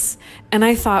Nicholas. And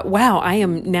I thought, wow, I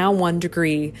am now 1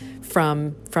 degree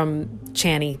from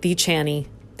Chani, the Chani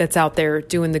that's out there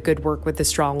doing the good work with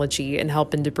astrology and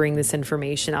helping to bring this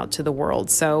information out to the world.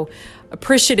 So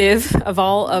appreciative of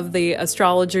all of the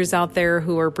astrologers out there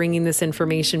who are bringing this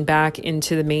information back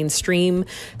into the mainstream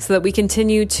so that we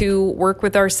continue to work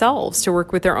with ourselves, to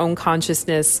work with our own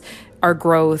consciousness, our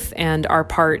growth, and our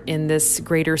part in this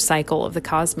greater cycle of the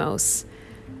cosmos.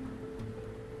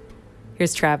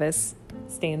 Here's Travis.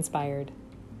 Stay inspired.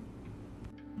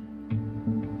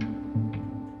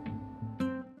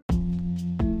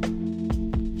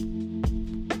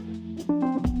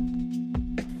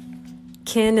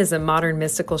 Kin is a modern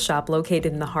mystical shop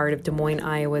located in the heart of Des Moines,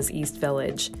 Iowa's East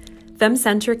Village.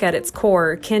 Femme-centric at its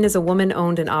core, Kin is a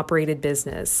woman-owned and operated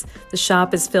business. The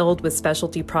shop is filled with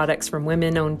specialty products from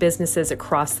women-owned businesses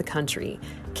across the country.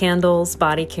 Candles,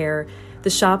 body care. The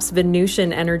shop's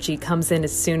Venusian energy comes in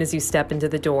as soon as you step into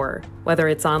the door, whether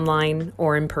it's online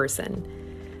or in person.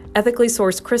 Ethically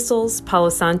sourced crystals, Palo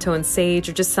Santo and sage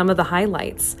are just some of the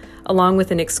highlights, along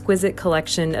with an exquisite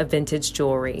collection of vintage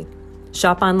jewelry.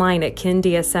 Shop online at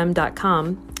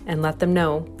kindsm.com and let them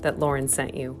know that Lauren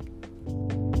sent you.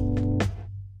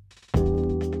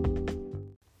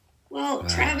 Well,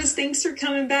 Travis, thanks for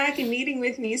coming back and meeting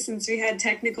with me since we had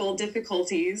technical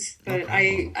difficulties. But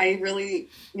I really,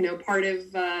 part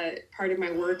of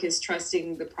my work is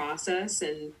trusting the process,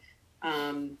 and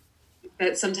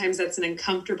that sometimes that's an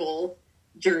uncomfortable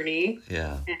journey.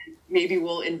 Yeah. And maybe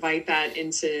we'll invite that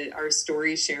into our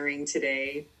story sharing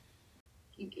today.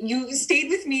 You stayed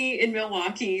with me in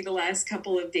Milwaukee the last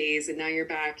couple of days, and now you're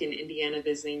back in Indiana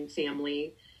visiting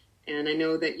family. And I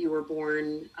know that you were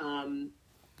born,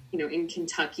 in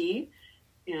Kentucky,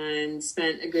 and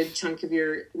spent a good chunk of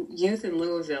your youth in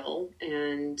Louisville.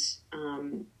 And,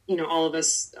 all of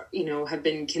us, have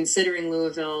been considering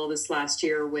Louisville this last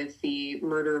year with the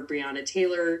murder of Breonna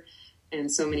Taylor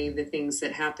and so many of the things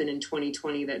that happened in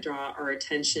 2020 that draw our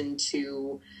attention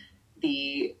to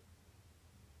the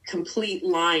complete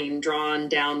line drawn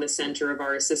down the center of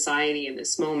our society in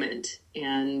this moment.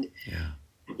 And,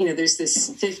 there's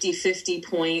this 50-50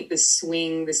 point, this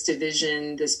swing, this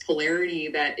division, this polarity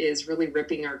that is really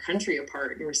ripping our country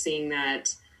apart. And we're seeing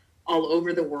that all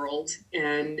over the world.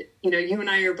 And, you and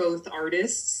I are both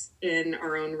artists in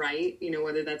our own right,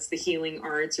 whether that's the healing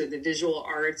arts or the visual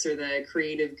arts or the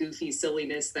creative, goofy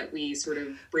silliness that we sort of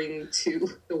bring to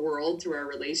the world through our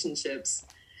relationships.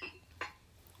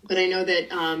 But I know that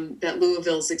that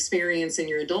Louisville's experience in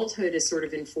your adulthood has sort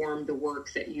of informed the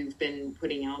work that you've been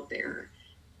putting out there.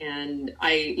 And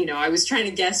I was trying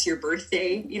to guess your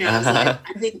birthday. I was like,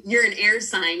 I think you're an air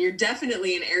sign. You're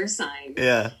definitely an air sign.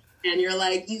 Yeah. And you're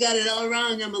like, you got it all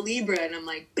wrong. I'm a Libra. And I'm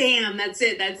like, bam, that's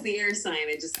it. That's the air sign.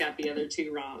 I just got the other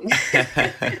two wrong.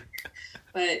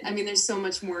 But there's so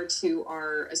much more to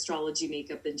our astrology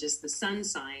makeup than just the sun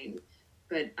sign.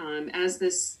 But as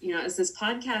this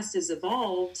podcast has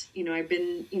evolved, I've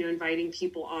been, inviting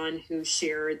people on who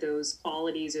share those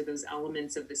qualities or those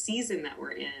elements of the season that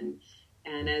we're in.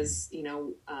 And as,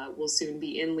 we'll soon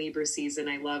be in Libra season,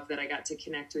 I love that I got to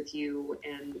connect with you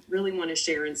and really want to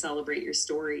share and celebrate your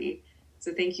story.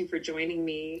 So thank you for joining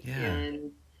me. Yeah.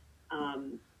 And,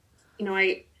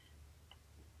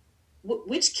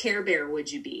 which Care Bear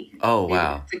would you be? Oh,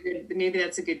 wow. Maybe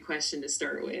that's a good question to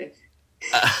start with.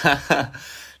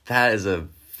 That is a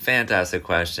fantastic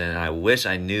question. And I wish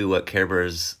I knew what Care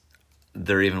Bears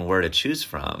there even were to choose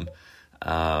from.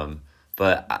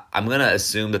 But I'm going to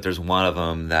assume that there's one of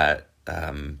them that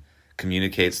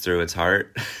communicates through its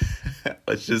heart.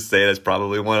 Let's just say that's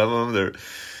probably one of them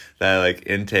that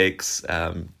intakes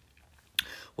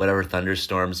whatever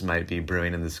thunderstorms might be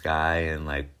brewing in the sky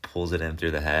and pulls it in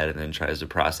through the head and then tries to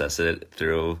process it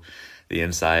through the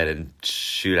inside and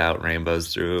shoot out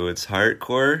rainbows through its heart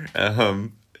core.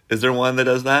 Is there one that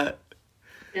does that?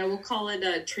 Yeah, we'll call it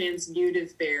a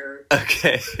transmutive bear.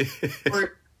 Okay.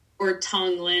 or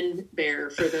Tonglen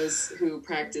bear for those who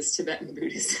practice Tibetan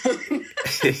Buddhism.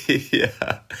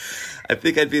 Yeah, I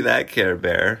think I'd be that Care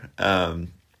Bear. All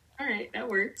right, that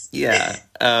works. Yeah.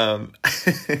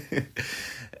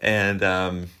 And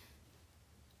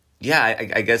yeah,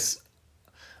 I guess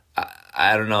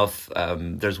I don't know if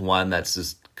there's one that's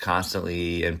just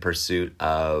constantly in pursuit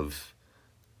of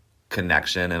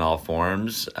connection in all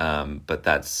forms, but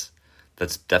that's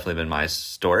definitely been my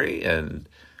story, and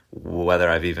whether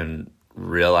I've even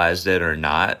realized it or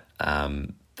not,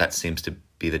 that seems to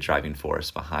be the driving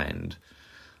force behind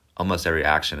almost every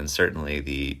action, and certainly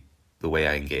the way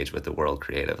I engage with the world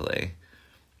creatively.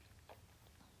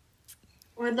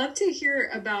 Well, I'd love to hear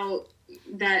about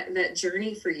that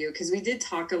journey for you, because we did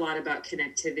talk a lot about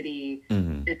connectivity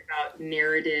and about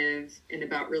narrative and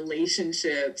about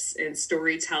relationships and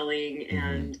storytelling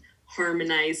and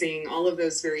harmonizing, all of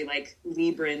those very like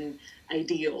Libran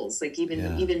ideals. Like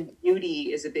even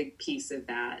beauty is a big piece of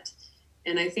that.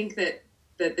 And I think that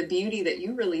the beauty that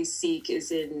you really seek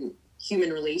is in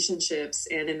human relationships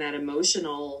and in that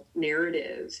emotional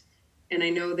narrative. And I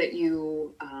know that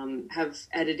you have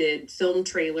edited film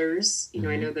trailers. You know,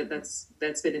 I know that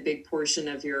that's been a big portion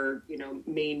of your,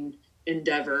 main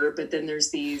endeavor. But then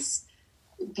there's these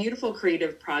beautiful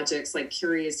creative projects like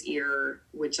Curious Ear,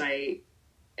 which I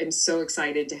am so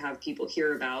excited to have people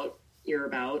hear about.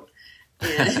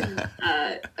 And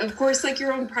of course, like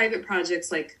your own private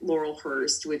projects like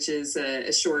Laurelhurst, which is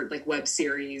a short like web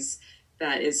series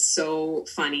that is so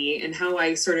funny, and how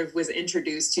I sort of was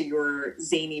introduced to your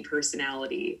zany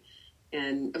personality.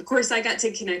 And of course, I got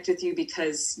to connect with you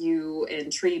because you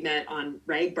and Tree met on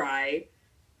Ragbri,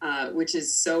 which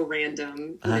is so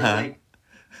random. You know, like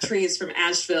Tree is from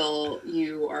Asheville.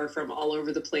 You are from all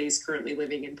over the place, currently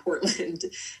living in Portland.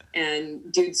 And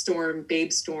Dude Storm,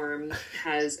 Babe Storm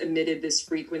has emitted this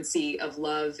frequency of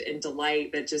love and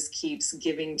delight that just keeps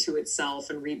giving to itself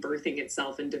and rebirthing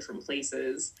itself in different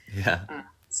places. Yeah.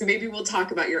 So maybe we'll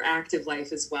talk about your active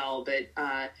life as well. But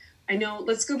I know,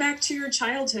 let's go back to your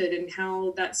childhood and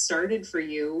how that started for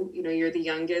you. You know, you're the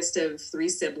youngest of 3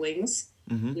 siblings.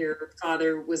 Your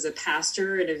father was a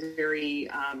pastor at a very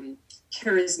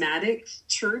charismatic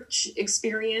church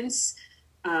experience.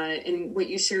 And what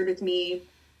you shared with me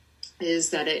is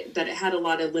that it had a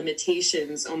lot of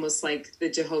limitations, almost like the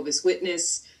Jehovah's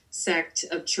Witness sect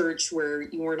of church, where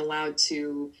you weren't allowed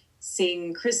to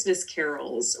sing Christmas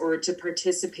carols or to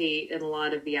participate in a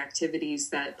lot of the activities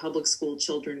that public school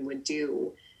children would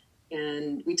do.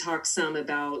 And we talked some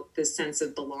about the sense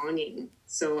of belonging.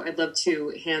 So I'd love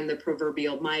to hand the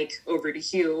proverbial mic over to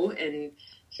Hugh and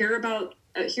hear about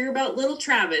little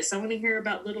Travis. I want to hear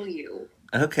about little you.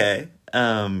 Okay.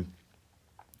 Yeah,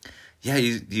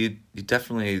 you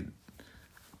definitely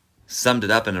summed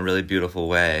it up in a really beautiful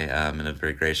way, in a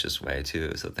very gracious way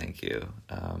too. So thank you.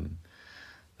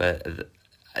 But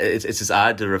it's just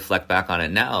odd to reflect back on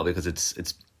it now, because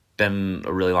it's been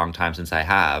a really long time since I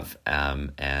have,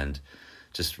 and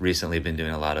just recently been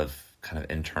doing a lot of kind of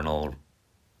internal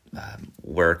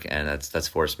work, and that's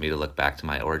forced me to look back to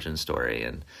my origin story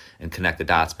and connect the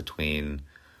dots between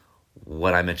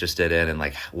what I'm interested in and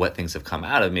like what things have come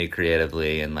out of me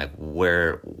creatively, and like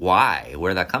where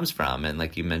that comes from. And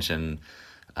like you mentioned,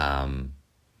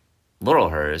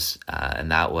 Laurelhurst,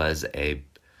 and that was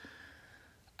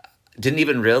didn't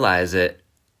even realize it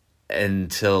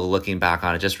until looking back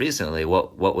on it just recently,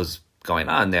 what was going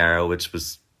on there, which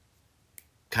was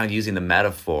kind of using the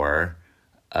metaphor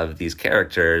of these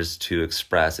characters to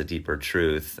express a deeper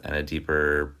truth and a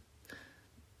deeper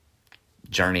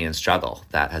journey and struggle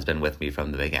that has been with me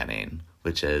from the beginning,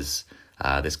 which is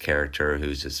this character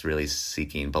who's just really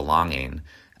seeking belonging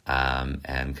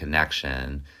and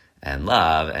connection and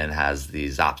love, and has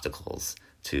these obstacles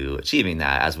to achieving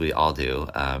that, as we all do.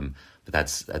 But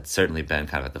that's certainly been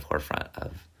kind of at the forefront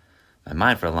of my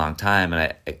mind for a long time.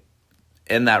 And I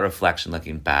in that reflection,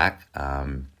 looking back,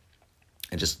 and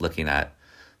just looking at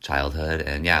childhood,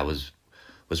 and yeah, was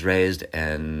raised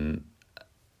in,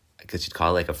 I guess you'd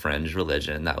call it like a fringe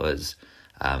religion that was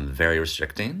very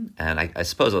restricting. And I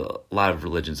suppose a lot of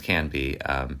religions can be,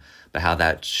 but how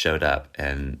that showed up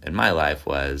in my life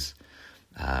was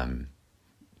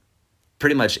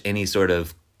pretty much any sort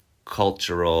of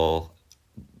cultural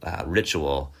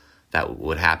ritual that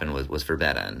would happen was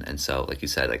forbidden. And so, like you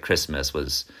said, like Christmas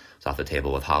was off the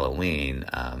table with Halloween.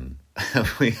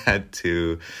 We had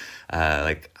to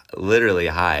like literally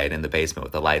hide in the basement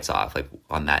with the lights off, like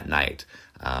on that night,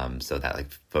 so that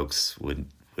like folks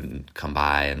wouldn't come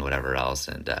by and whatever else.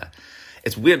 And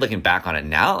it's weird looking back on it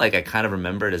now. Like I kind of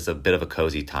remember it as a bit of a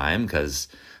cozy time, because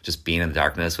just being in the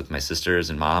darkness with my sisters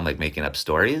and mom, like making up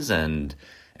stories and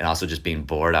and also just being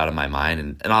bored out of my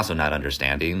mind, and also not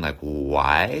understanding like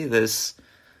why this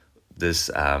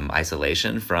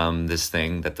isolation from this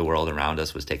thing that the world around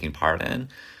us was taking part in.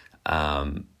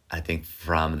 I think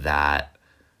from that,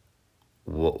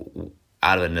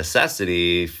 out of a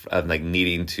necessity of like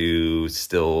needing to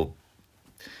still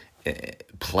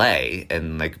play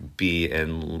and like be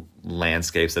in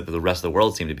landscapes that the rest of the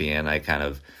world seemed to be in, I kind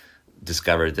of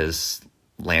discovered this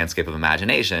landscape of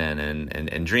imagination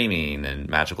and dreaming and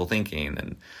magical thinking,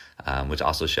 and which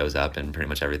also shows up in pretty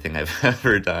much everything I've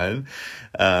ever done.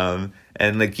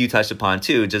 And like you touched upon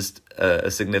too, just a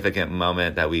significant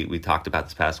moment that we talked about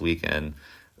this past weekend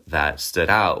that stood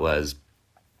out was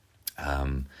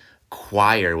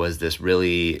choir was this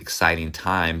really exciting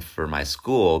time for my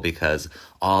school, because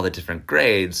all the different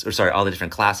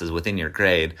classes within your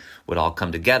grade would all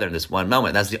come together in this one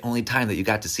moment. That's the only time that you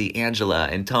got to see Angela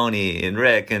and Tony and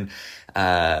Rick,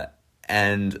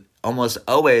 and almost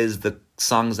always the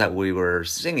songs that we were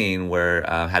singing were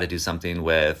had to do something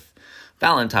with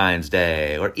Valentine's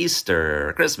Day or Easter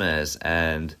or Christmas,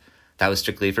 and that was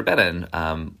strictly forbidden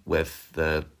with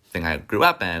the thing I grew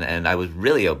up in, and I was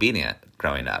really obedient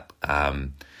growing up.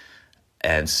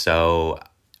 And so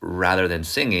rather than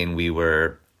singing,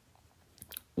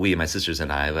 my sisters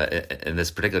and I, in this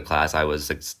particular class, I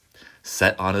was like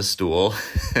set on a stool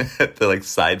at the like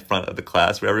side front of the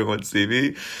class where everyone would see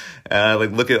me. And I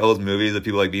like look at old movies of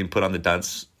people like being put on the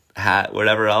dunce hat,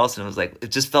 whatever else. And it was like,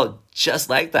 it just felt just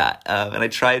like that. And I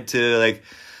tried to like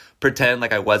pretend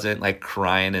like I wasn't like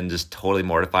crying and just totally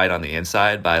mortified on the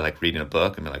inside by like reading a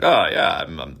book and be like, oh yeah,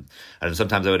 and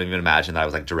sometimes I wouldn't even imagine that I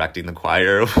was like directing the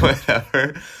choir or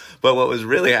whatever. But what was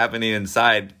really happening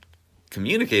inside,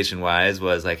 communication wise,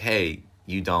 was like, hey,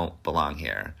 you don't belong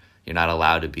here. You're not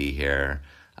allowed to be here.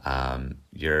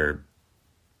 You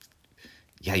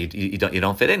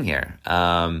don't fit in here.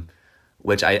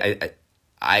 Which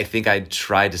I think I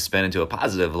tried to spin into a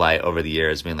positive light over the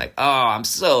years, being like, oh, I'm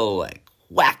so like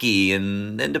wacky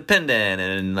and independent,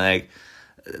 and like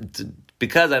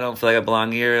because I don't feel like I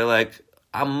belong here, like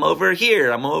I'm over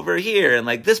here, and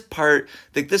like this part,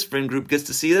 like this friend group gets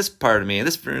to see this part of me, and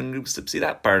this friend group gets to see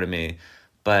that part of me,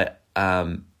 but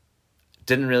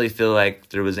didn't really feel like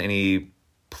there was any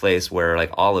place where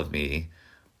like all of me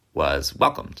was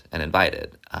welcomed and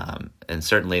invited. And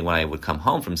certainly when I would come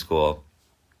home from school,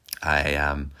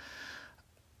 I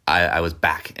was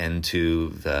back into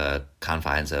the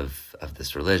confines of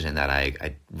this religion that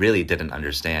I really didn't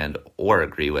understand or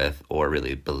agree with or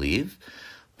really believe,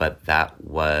 but that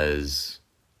was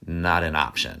not an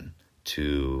option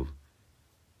to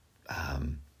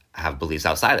have beliefs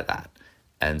outside of that.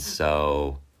 And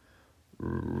so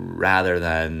rather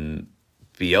than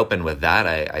be open with that,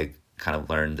 I kind of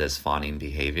learned this fawning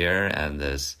behavior and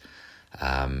this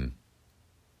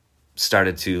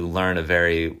started to learn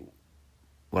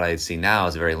what I see now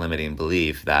is a very limiting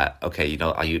belief that, okay,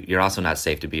 you're also not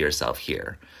safe to be yourself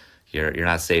here. You're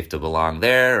not safe to belong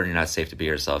there, or you're not safe to be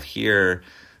yourself here.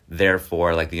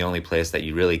 Therefore, like the only place that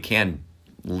you really can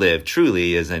live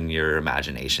truly is in your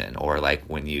imagination, or like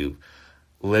when you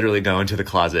literally go into the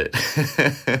closet.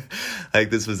 Like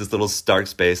this was this little stark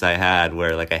space I had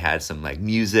where like I had some like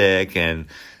music and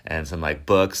some like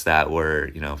books that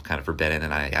were, kind of forbidden,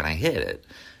 and I hid it.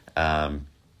 And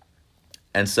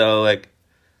so like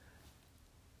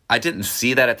I didn't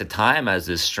see that at the time as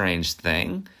this strange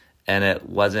thing. And it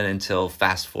wasn't until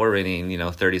fast forwarding,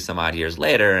 30 some odd years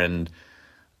later and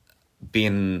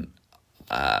being,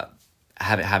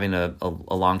 having a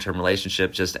long-term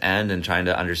relationship just end and trying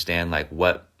to understand like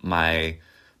what my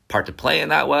part to play in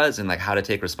that was, and like how to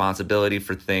take responsibility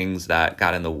for things that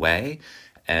got in the way,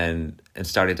 and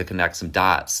starting to connect some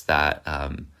dots that,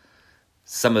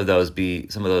 some of those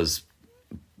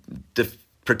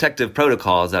protective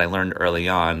protocols that I learned early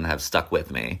on have stuck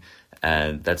with me.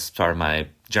 And that's part of my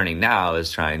journey now,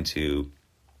 is trying to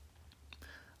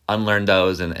unlearn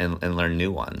those and learn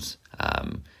new ones.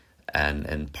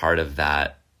 And part of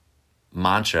that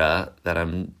mantra that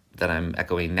I'm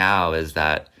echoing now is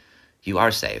that you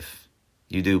are safe,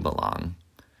 you do belong,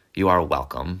 you are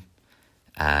welcome,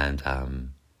 and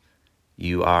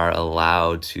you are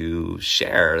allowed to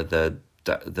share the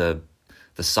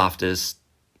softest,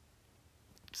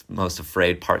 most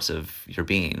afraid parts of your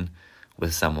being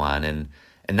with someone. And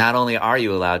not only are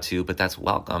you allowed to, but that's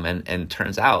welcome. And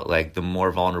turns out like the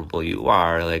more vulnerable you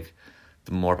are, like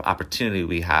the more opportunity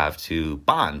we have to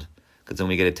bond, because then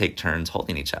we get to take turns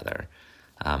holding each other.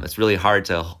 It's really hard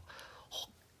to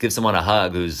give someone a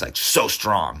hug who's like so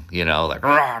strong, like,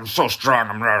 I'm so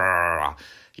strong.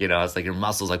 It's like your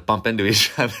muscles like bump into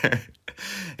each other.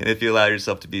 And if you allow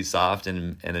yourself to be soft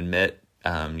and admit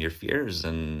your fears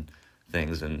and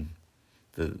things, and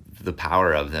the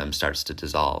power of them starts to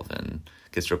dissolve and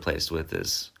gets replaced with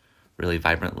this really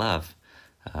vibrant love.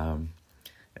 And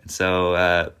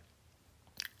so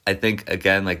I think,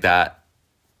 again, like that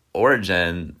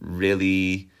origin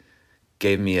really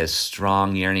gave me a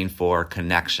strong yearning for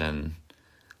connection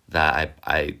that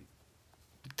I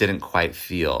didn't quite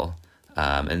feel.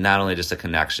 And not only just a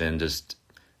connection just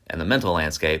in the mental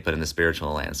landscape, but in the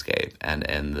spiritual landscape and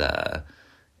in the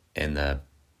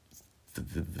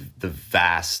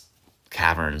vast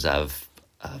caverns of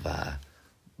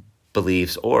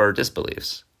beliefs or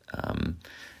disbeliefs.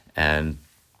 And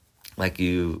like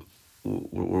you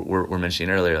were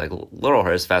mentioning earlier, like Laurel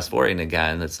Hurst, fast forwarding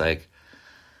again, it's like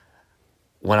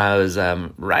when I was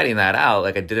writing that out,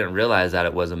 like I didn't realize that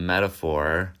it was a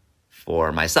metaphor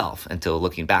for myself until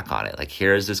looking back on it. Like,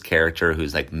 here's this character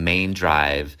whose like main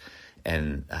drive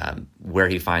and where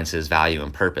he finds his value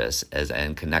and purpose is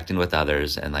in connecting with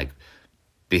others and like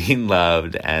being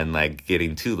loved and like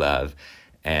getting to love.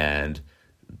 And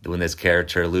when this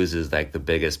character loses like the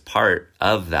biggest part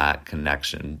of that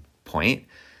connection point,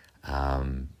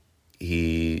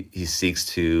 he seeks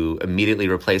to immediately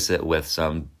replace it with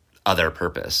some other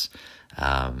purpose.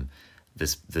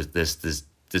 This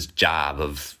job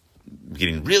of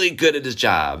getting really good at his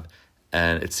job.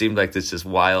 And it seemed like this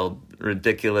wild,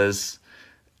 ridiculous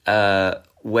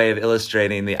way of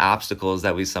illustrating the obstacles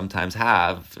that we sometimes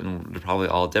have, and they're probably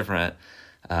all different.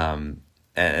 And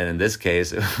in this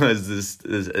case, it was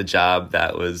a job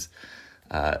that was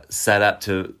set up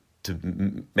to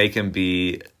make him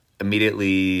be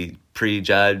immediately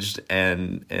prejudged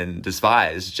and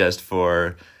despised just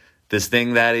for this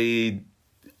thing that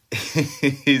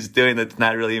he's doing that's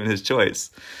not really even his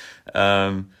choice.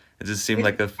 It just seemed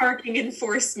like a parking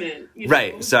enforcement.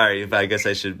 Right. Know? Sorry, I guess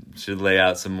I should lay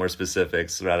out some more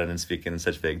specifics rather than speaking in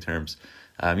such vague terms.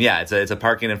 It's a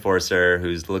parking enforcer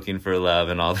who's looking for love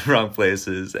in all the wrong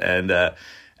places, and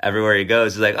everywhere he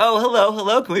goes, he's like, "Oh,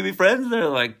 hello, can we be friends?" And they're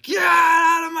like, "Get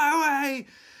out of my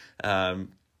way!"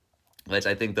 Which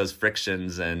I think those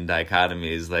frictions and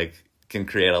dichotomies like can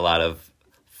create a lot of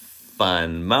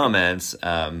fun moments.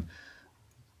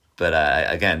 But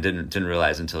again, didn't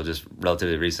realize until just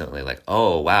relatively recently, like,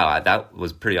 oh wow, that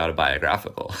was pretty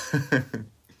autobiographical.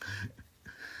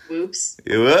 Whoops.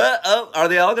 Oh, are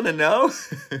they all gonna know?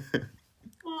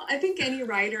 Well, I think any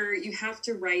writer, you have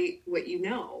to write what you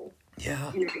know.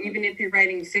 Yeah. Even if you're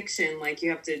writing fiction, like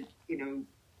you have to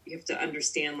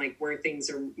understand like where things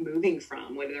are moving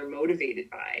from, what they're motivated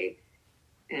by.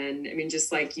 And I mean,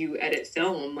 just like you edit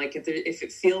film, like if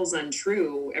it feels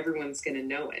untrue, everyone's going to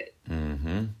know it.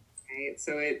 Mm-hmm. Right.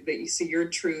 So your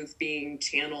truth being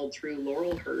channeled through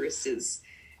Laurel Hurst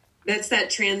that's that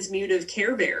transmutive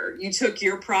Care Bear. You took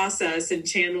your process and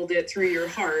channeled it through your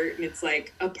heart, and it's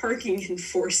like a parking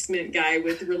enforcement guy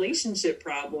with relationship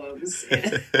problems.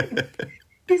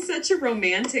 He's such a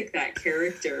romantic, that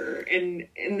character, and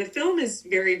the film is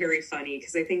very, very funny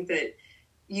because I think that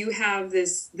you have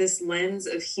this lens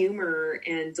of humor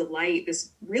and delight, this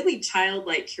really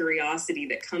childlike curiosity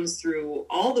that comes through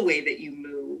all the way that you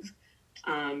move.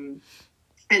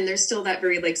 And there's still that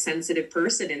very like sensitive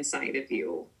person inside of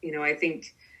you. I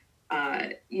think,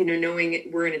 knowing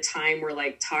we're in a time where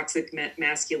like toxic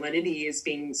masculinity is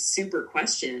being super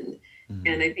questioned. Mm-hmm.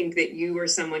 And I think that you are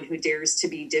someone who dares to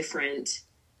be different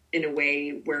in a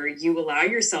way where you allow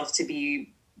yourself to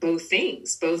be both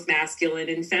things, both masculine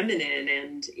and feminine.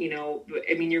 And,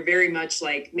 you're very much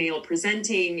like male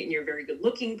presenting, and you're a very good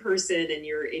looking person. And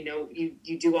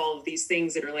you do all of these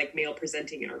things that are like male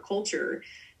presenting in our culture,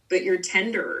 but you're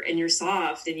tender and you're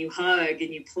soft and you hug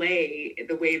and you play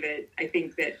the way that I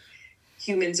think that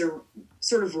humans are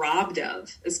sort of robbed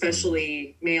of,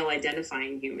 especially male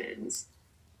identifying humans.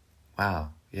 Wow.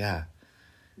 Yeah.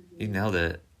 You nailed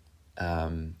it.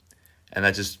 And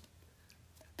that just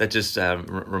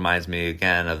reminds me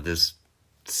again of this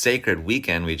sacred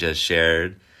weekend we just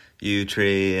shared, you,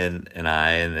 Tree, and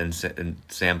I, and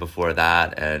Sam before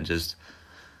that, and just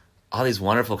all these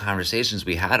wonderful conversations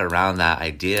we had around that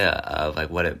idea of like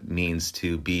what it means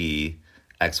to be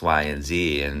X, Y, and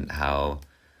Z, and how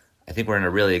I think we're in a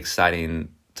really exciting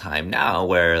time now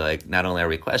where like not only are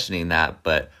we questioning that,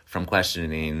 but from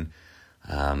questioning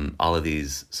all of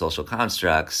these social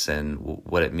constructs and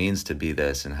what it means to be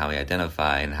this and how we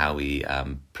identify and how we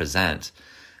present.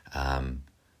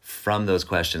 From those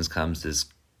questions comes this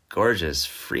gorgeous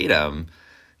freedom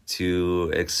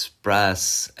to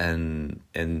express and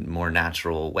in more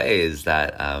natural ways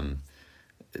that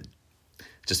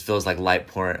just feels like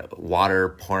water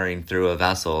pouring through a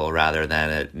vessel rather than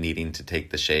it needing to take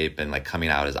the shape and like coming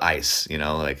out as ice, you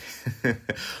know, like,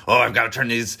 oh, I've got to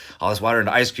turn all this water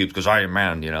into ice cubes because I am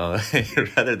man, you know,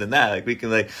 rather than that, like we can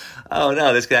like, oh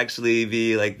no, this could actually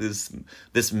be like this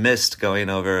mist going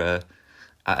over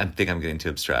I think I'm getting too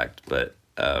abstract, but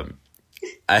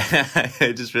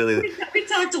I just really... We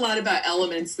talked a lot about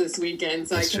elements this weekend,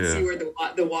 so That's I can true. see where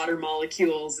the water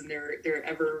molecules and their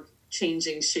ever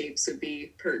changing shapes would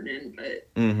be pertinent, but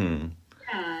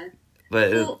yeah.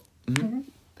 But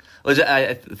Well,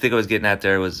 I think I was getting at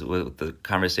there was with the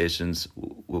conversations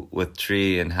with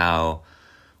Tree and how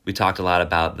we talked a lot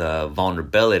about the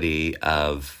vulnerability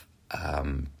of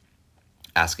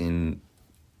asking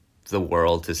the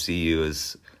world to see you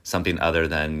as something other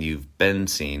than you've been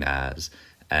seen as,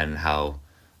 and how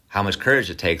much courage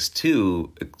it takes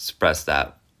to express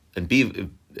that and be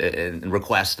and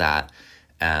request that.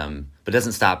 But it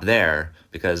doesn't stop there,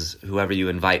 because whoever you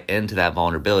invite into that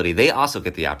vulnerability, they also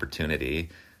get the opportunity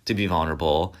to be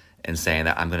vulnerable and saying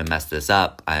that I'm going to mess this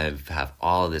up. I have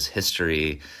all of this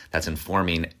history that's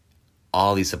informing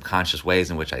all these subconscious ways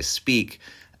in which I speak.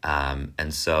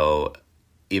 And so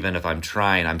even if I'm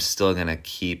trying, I'm still going to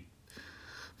keep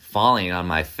falling on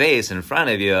my face in front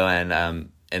of you.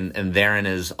 And therein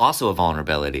is also a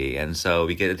vulnerability. And so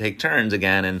we get to take turns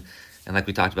again. And like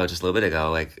we talked about just a little bit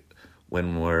ago, like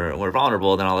when we're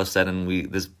vulnerable, then all of a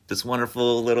sudden this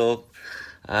wonderful little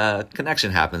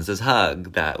connection happens, this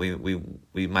hug that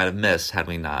we might have missed had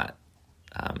we not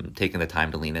taken the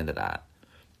time to lean into that.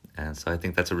 And so I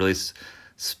think that's a really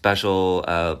special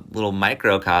little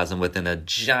microcosm within a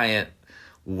giant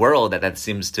world that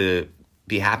seems to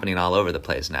be happening all over the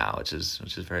place now, which is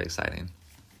very exciting.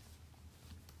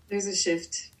 there's a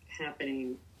shift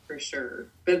happening for sure,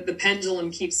 but the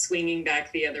pendulum keeps swinging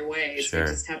back the other way. Sure. So you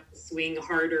just have to swing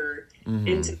harder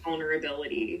into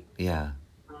vulnerability. Yeah.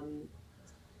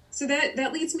 So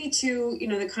that leads me to,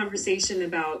 the conversation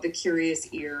about the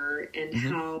curious ear and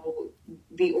how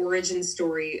the origin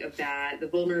story of that, the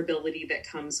vulnerability that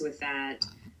comes with that.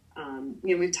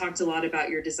 We've talked a lot about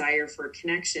your desire for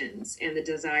connections and the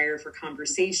desire for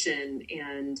conversation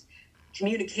and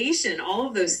communication, all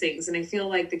of those things. And I feel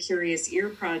like the Curious Ear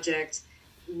Project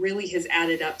really has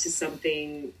added up to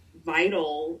something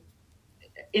vital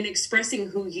in expressing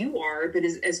who you are, but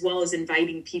as well as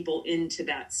inviting people into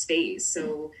that space.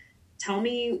 So tell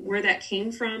me where that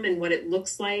came from and what it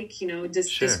looks like,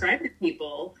 just Sure. describe it to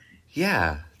people.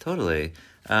 Yeah, totally.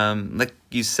 Like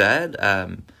you said,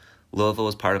 Louisville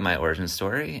was part of my origin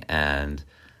story, and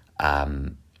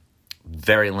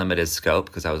very limited scope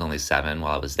because I was only 7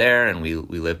 while I was there, and we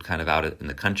lived kind of out in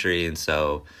the country. And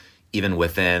so even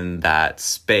within that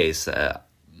space,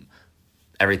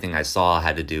 everything I saw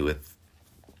had to do with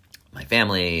my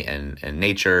family and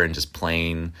nature and just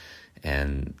playing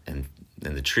and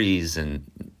the trees. And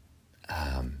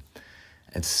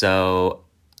so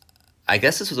I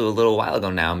guess this was a little while ago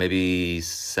now, maybe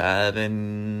 6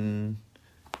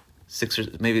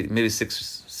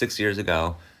 years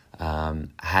ago. I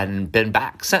hadn't been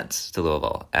back since to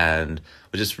Louisville, and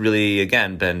was just really,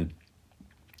 again, been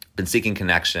seeking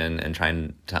connection and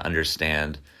trying to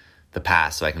understand the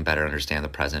past so I can better understand the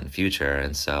present and future.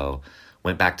 And so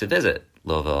went back to visit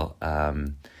Louisville,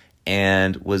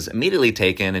 and was immediately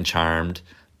taken and charmed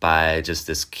by just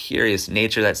this curious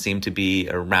nature that seemed to be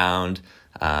around.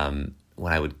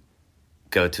 When I would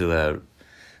go to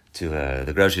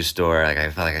the grocery store, like I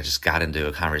felt like I just got into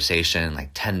a conversation, like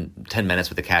 10 minutes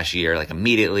with the cashier, like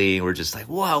immediately. We're just like,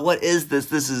 wow, what is this?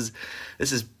 This is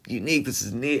unique. This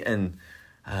is neat. And,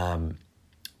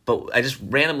 but I just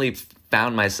randomly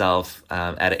found myself,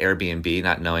 at an Airbnb,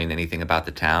 not knowing anything about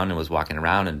the town, and was walking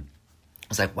around, and I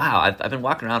was like, wow, I've been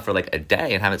walking around for like a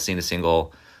day and haven't seen a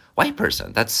single white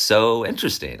person. That's so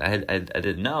interesting. I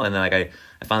didn't know. And then like I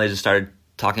finally just started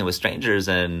talking with strangers,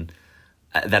 and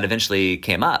that eventually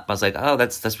came up. I was like, oh,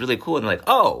 that's really cool. And they're like,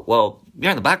 oh, well,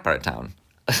 you're in the black part of town.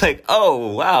 I was like,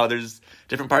 oh, wow, there's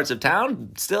different parts of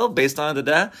town still based on the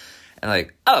day. And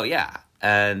like, oh, yeah.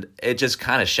 And it just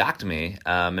kind of shocked me.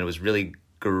 And it was really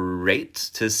great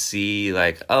to see,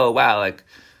 like, oh, wow, like,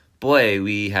 boy,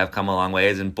 we have come a long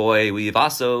ways. And boy, we've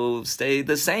also stayed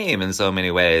the same in so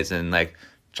many ways. And like,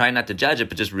 trying not to judge it,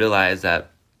 but just realize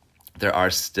that there are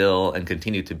still and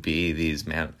continue to be these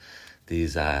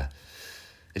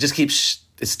it just keeps,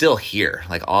 it's still here.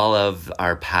 Like all of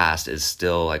our past is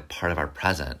still like part of our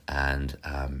present. And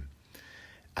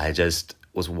I just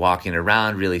was walking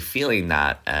around really feeling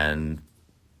that and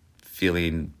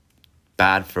feeling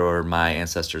bad for my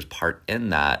ancestors' part in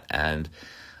that. And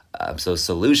I'm so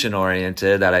solution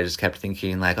oriented that I just kept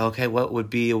thinking like, okay, what would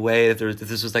be a way if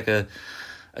this was like a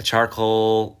a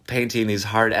charcoal painting, these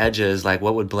hard edges, like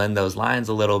what would blend those lines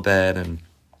a little bit. And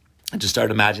I just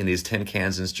started imagining these tin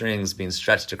cans and strings being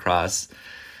stretched across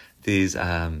these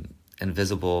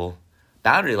invisible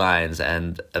boundary lines.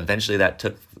 And eventually that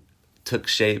took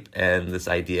shape, and this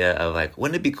idea of like,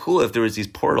 wouldn't it be cool if there was these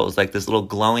portals, like this little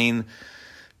glowing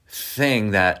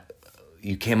thing that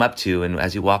you came up to, and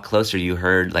as you walk closer, you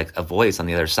heard like a voice on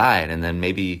the other side, and then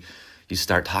maybe you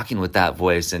start talking with that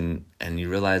voice, and you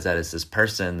realize that it's this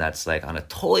person that's like on a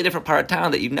totally different part of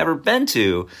town that you've never been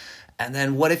to. And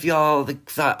then what if y'all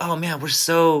thought, oh man, we have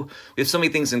so many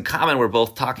things in common. We're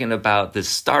both talking about this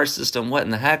star system. What in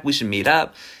the heck? We should meet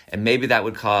up. And maybe that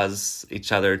would cause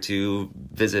each other to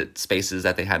visit spaces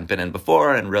that they hadn't been in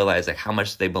before and realize like how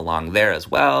much they belong there as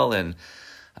well. And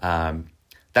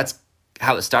that's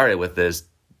how it started, with this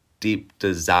deep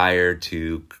desire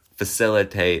to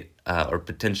facilitate or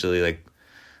potentially like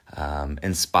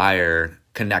inspire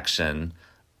connection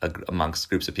amongst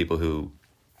groups of people who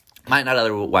might not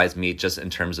otherwise meet just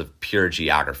in terms of pure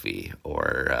geography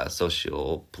or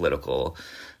social political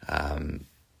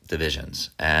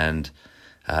divisions. And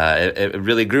it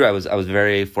really grew. I was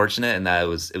very fortunate in that it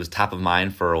was top of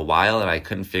mind for a while, and I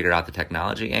couldn't figure out the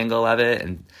technology angle of it,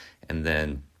 and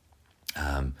then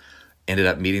ended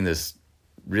up meeting this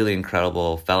really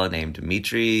incredible fella named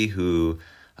Dimitri who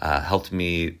helped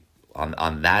me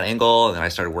on that angle. And then I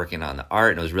started working on the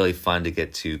art, and it was really fun to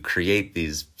get to create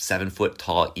these 7-foot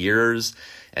tall ears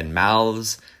and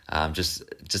mouths, just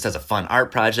as a fun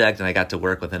art project. And I got to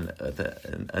work with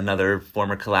another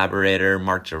former collaborator,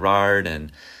 Mark Gerard,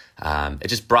 and it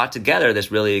just brought together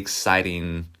this really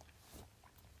exciting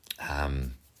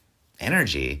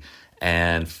energy.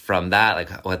 And from that,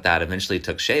 like what that eventually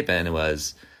took shape in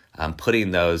was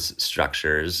putting those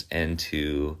structures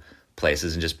into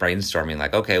places and just brainstorming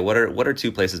like, okay, what are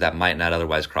two places that might not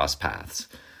otherwise cross paths?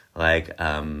 Like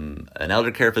an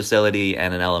elder care facility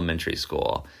and an elementary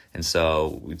school. And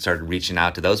so we started reaching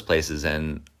out to those places,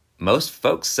 and most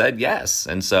folks said yes.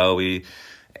 And so we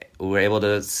were able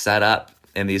to set up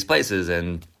in these places,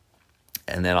 and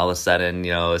then all of a sudden,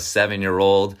 a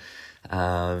 7-year-old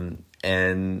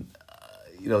in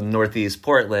Northeast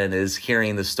Portland is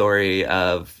hearing the story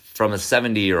from a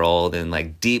 70-year-old in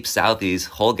like deep Southeast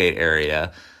Holgate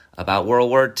area about World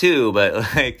War II, but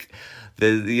like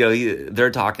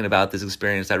they're talking about this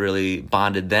experience that really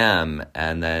bonded them,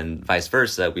 and then vice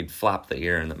versa. We'd flop the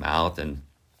ear in the mouth, and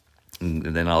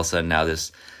then all of a sudden now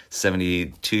this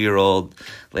 72-year-old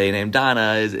lady named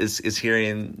Donna is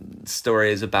hearing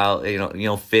stories about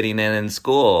fitting in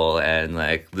school, and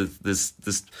like this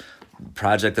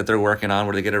project that they're working on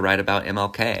where they get to write about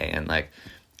MLK, and like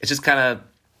it's just kind of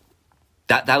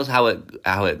that was how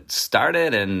it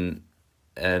started, and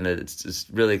it's just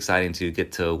really exciting to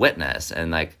get to witness.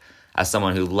 And like as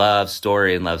someone who loves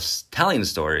story and loves telling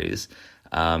stories,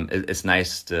 it's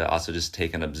nice to also just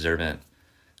take an observant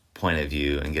point of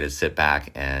view and get to sit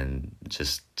back and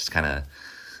just kind of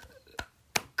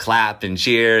clap and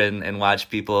cheer and watch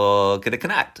people get to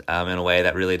connect in a way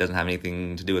that really doesn't have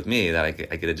anything to do with me, that I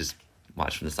get to just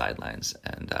watch from the sidelines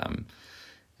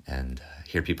and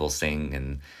hear people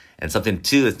sing. And something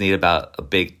too that's neat about a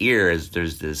big ear is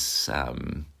there's this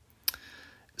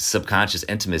subconscious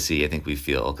intimacy I think we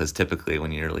feel, because typically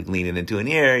when you're like leaning into an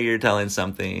ear, you're telling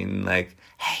something like,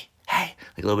 hey, like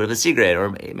a little bit of a secret or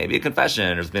maybe a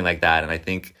confession or something like that. And I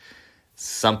think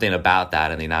something about that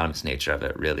and the anonymous nature of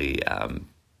it really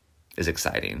is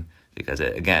exciting, because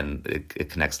it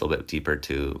connects a little bit deeper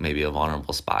to maybe a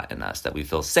vulnerable spot in us that we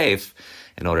feel safe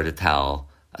in order to tell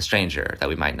a stranger that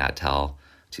we might not tell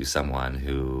to someone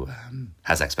who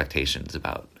has expectations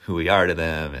about who we are to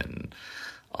them and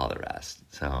all the rest.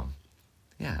 So,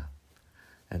 yeah.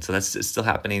 And so that's still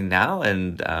happening now.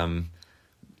 And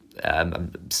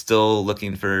I'm still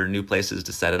looking for new places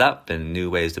to set it up and new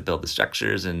ways to build the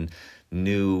structures and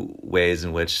new ways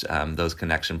in which those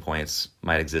connection points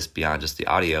might exist beyond just the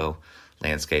audio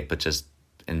landscape, but just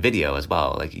in video as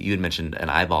well. Like you had mentioned an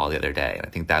eyeball the other day. And I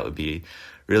think that would be a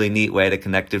really neat way to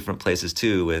connect different places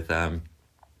too, with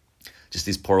just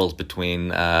these portals between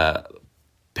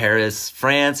Paris,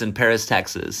 France and Paris,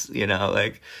 Texas,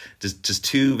 like just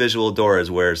two visual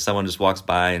doors where someone just walks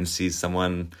by and sees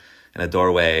someone in a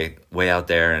doorway way out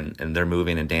there and they're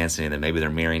moving and dancing, and then maybe they're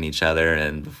mirroring each other,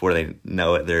 and before they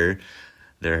know it,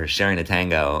 they're sharing a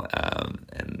tango,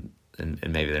 and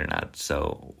maybe they're not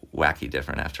so wacky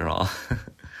different after all.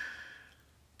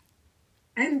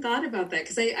 I hadn't thought about that,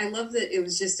 because I love that it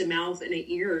was just a mouth and an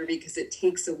ear, because it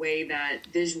takes away that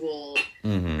visual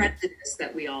prejudice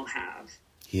that we all have.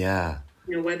 Yeah.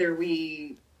 Whether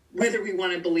we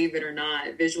want to believe it or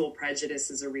not, visual prejudice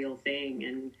is a real thing.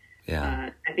 And Yeah.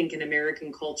 I think in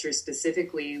American culture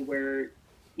specifically, where,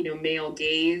 male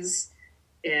gaze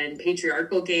and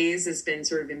patriarchal gaze has been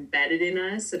sort of embedded in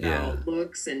us about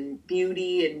looks and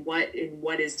beauty and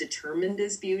what is determined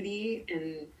as beauty.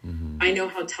 And I know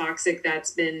how toxic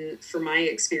that's been for my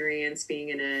experience being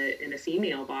in a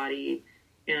female body.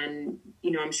 And,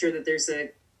 I'm sure that there's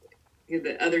the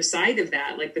other side of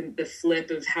that, like the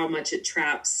flip of how much it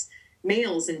traps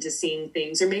males into seeing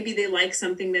things, or maybe they like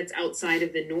something that's outside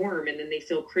of the norm and then they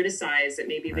feel criticized that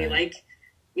maybe they like,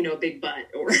 a big butt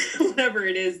or whatever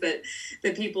it is that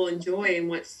people enjoy and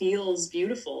what feels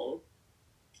beautiful.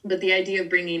 But the idea of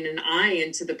bringing an eye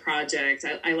into the project,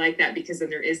 I like that, because then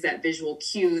there is that visual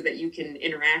cue that you can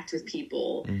interact with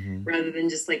people rather than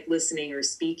just like listening or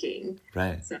speaking.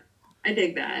 Right. So I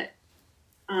dig that.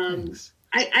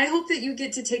 I hope that you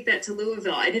get to take that to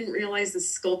Louisville. I didn't realize the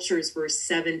sculptures were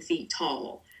 7 feet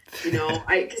tall,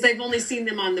 because I've only seen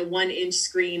them on the 1-inch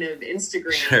screen of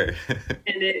Instagram. Sure.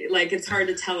 And it's hard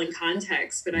to tell in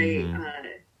context, but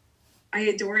I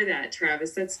adore that,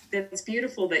 Travis. That's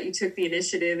beautiful that you took the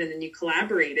initiative and then you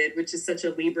collaborated, which is such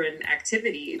a Libran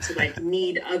activity, to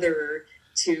need other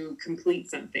to complete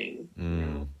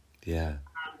something. Yeah.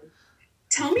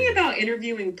 Tell me about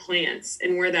interviewing plants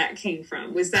and where that came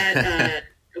from. Was that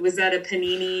was that a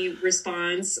Panini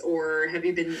response, or have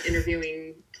you been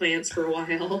interviewing plants for a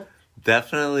while?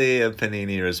 Definitely a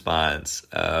Panini response.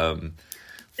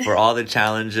 For all the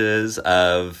challenges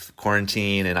of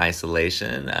quarantine and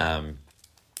isolation, I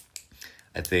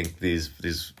think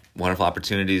these wonderful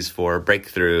opportunities for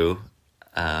breakthrough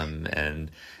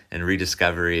and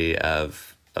rediscovery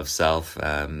of self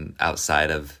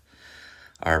outside of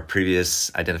our previous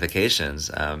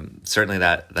identifications. Certainly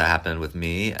that happened with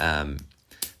me.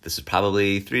 This is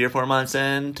probably 3 or 4 months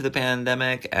into the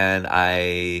pandemic, and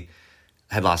I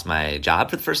had lost my job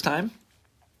for the first time.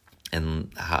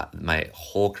 And my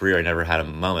whole career, I never had a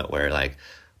moment where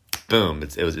boom,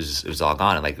 it was all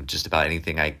gone. And just about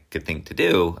anything I could think to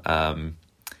do,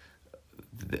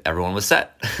 everyone was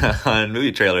set on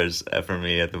movie trailers for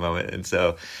me at the moment. And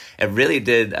so it really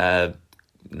did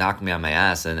knock me on my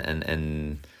ass, and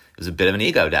it was a bit of an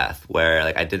ego death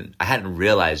where I hadn't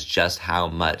realized just how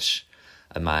much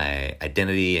of my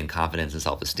identity and confidence and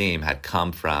self-esteem had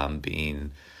come from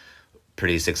being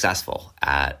pretty successful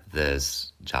at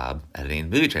this job editing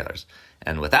movie trailers.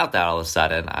 And without that, all of a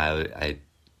sudden, I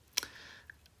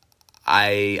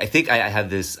think I had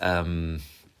this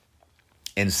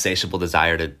insatiable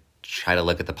desire to try to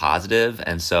look at the positive.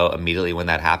 And so immediately when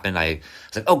that happened, I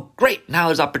was like, oh, great, now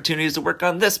there's opportunities to work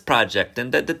on this project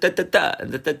and da-da-da-da-da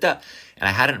and da-da-da. And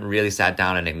I hadn't really sat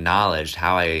down and acknowledged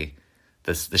how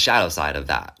the shadow side of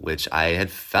that, which I had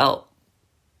felt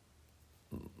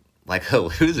like a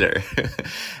loser.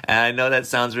 And I know that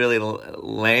sounds really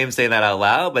lame saying that out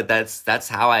loud, but that's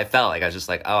how I felt. I was just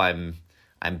like, oh, I'm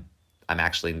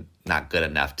actually not good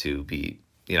enough to be,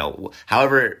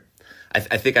 however, I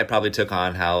think I probably took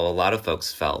on how a lot of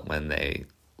folks felt when they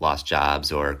lost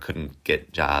jobs or couldn't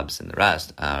get jobs and the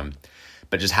rest,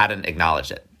 but just hadn't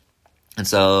acknowledged it. And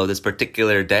so this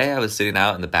particular day I was sitting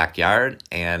out in the backyard,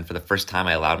 and for the first time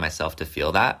I allowed myself to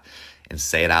feel that and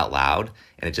say it out loud.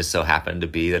 And it just so happened to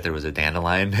be that there was a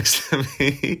dandelion next to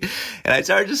me. And I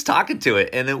started just talking to it.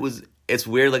 And it's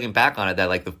weird looking back on it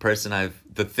that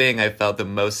the thing I felt the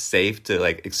most safe to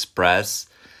express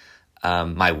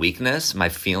my weakness, my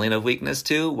feeling of weakness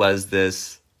to, was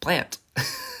this plant.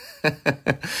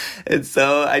 And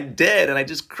so I did, and I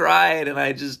just cried, and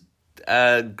I just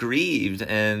grieved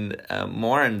and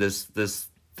mourned this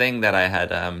thing that I had,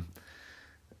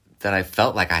 that I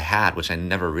felt like I had, which I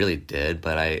never really did,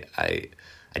 but I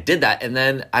did that. And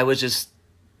then I would just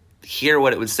hear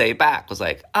what it would say back. Was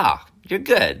like, you're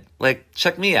good.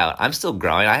 Check me out. I'm still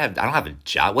growing. I don't have a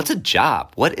job. What's a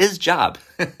job? What is job?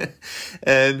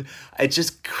 And it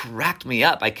just cracked me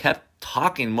up. I kept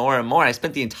talking more and more. I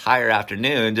spent the entire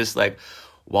afternoon just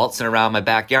waltzing around my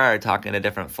backyard, talking to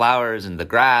different flowers and the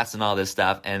grass and all this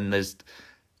stuff. And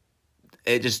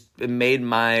it made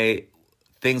my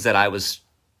things that I was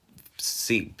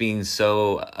being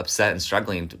so upset and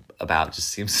struggling about just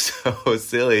seems so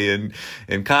silly and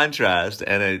in contrast,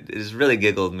 and it just really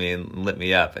giggled me and lit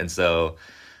me up. And so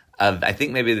I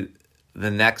think maybe the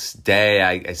next day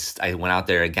I went out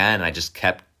there again, and I just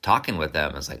kept talking with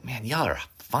them. I was like, man, y'all are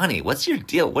funny. What's your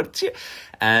deal?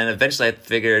 And eventually I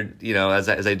figured, as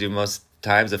I do most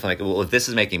times, if I'm if this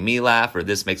is making me laugh or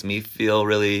this makes me feel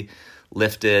really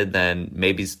lifted, then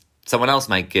maybe someone else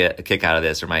might get a kick out of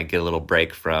this or might get a little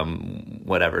break from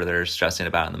whatever they're stressing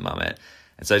about in the moment.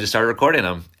 And so I just started recording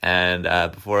them. And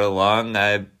before long,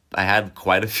 I had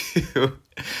quite a few.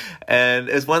 And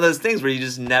it's one of those things where you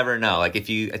just never know. Like if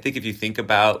you think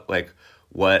about like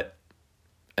what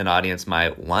an audience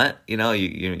might want, you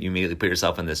immediately put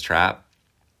yourself in this trap.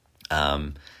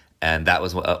 And that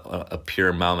was a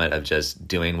pure moment of just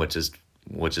doing what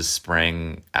just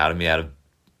sprang out of me out of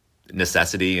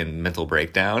necessity and mental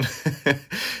breakdown.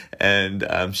 And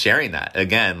sharing that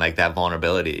again, like that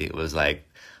vulnerability was like,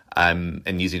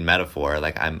 and using metaphor,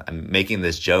 like I'm making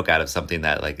this joke out of something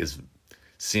that like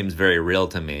seems very real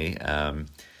to me.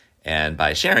 And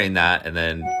by sharing that and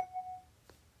then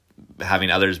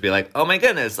having others be like, oh my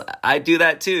goodness, I do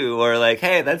that too. Or like,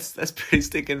 hey, that's pretty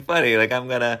stinking funny. Like I'm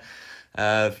going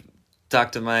to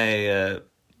talk to my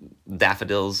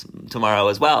daffodils tomorrow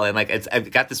as well. And like,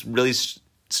 I've got this really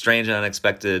strange and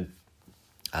unexpected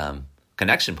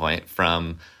connection point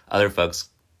from other folks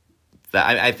that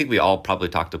I think we all probably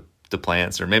talk to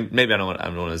plants, or maybe I don't want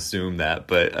to assume that,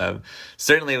 but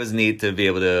certainly it was neat to be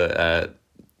able to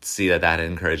see that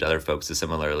encouraged other folks to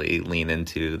similarly lean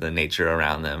into the nature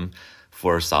around them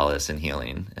for solace and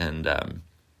healing. And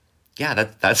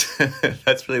that's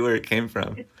that's really where it came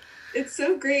from. It's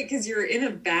so great because you're in a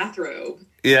bathrobe.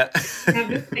 Yeah. You have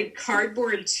this like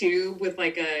cardboard tube with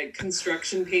like a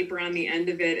construction paper on the end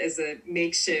of it as a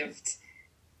makeshift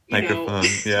microphone.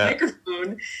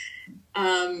 Microphone.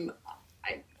 I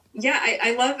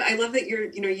love that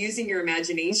you're using your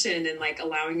imagination and like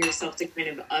allowing yourself to kind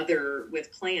of other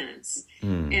with plants.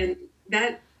 And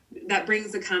that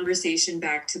brings the conversation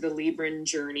back to the Libran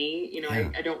journey.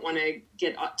 I don't want to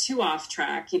get too off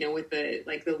track, with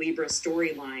the Libra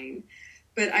storyline,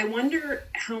 but I wonder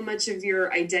how much of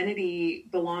your identity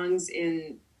belongs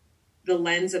in the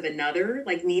lens of another,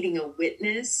 like needing a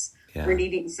witness or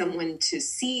needing someone to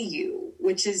see you,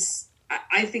 which is,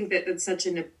 I think that's such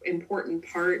an important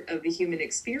part of the human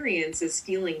experience is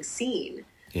feeling seen.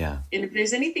 Yeah. And if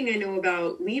there's anything I know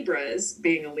about Libras,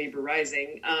 being a Libra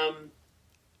rising,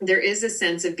 there is a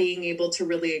sense of being able to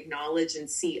really acknowledge and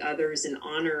see others and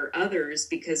honor others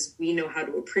because we know how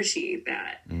to appreciate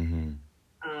that. Mm-hmm.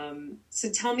 So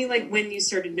tell me, like, when you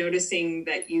started noticing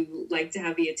that you like to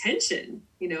have the attention,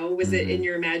 was it in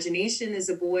your imagination as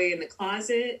a boy in the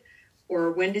closet?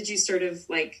 Or when did you sort of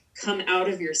like come out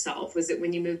of yourself? Was it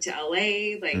when you moved to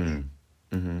LA? Like,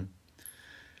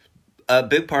 a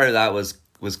big part of that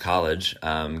was college,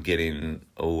 getting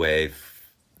away.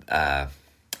 I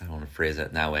don't want to phrase it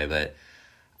in that way, but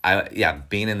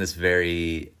being in this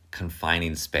very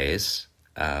confining space,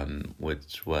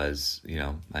 which was,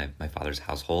 my father's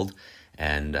household,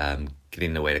 and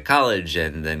getting away to college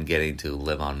and then getting to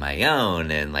live on my own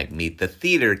and like meet the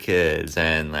theater kids.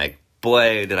 And like,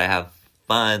 boy, did I have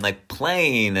fun, like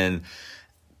playing and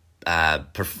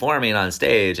performing on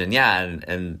stage. And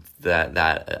and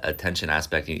that attention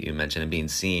aspect you mentioned and being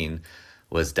seen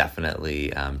was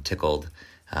definitely tickled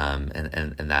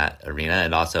in that arena.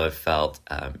 And also it felt,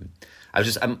 I'm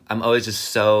always just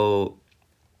so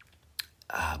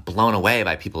blown away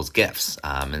by people's gifts.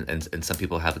 And some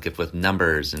people have a gift with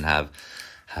numbers and have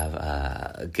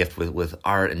a gift with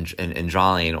art and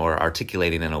drawing or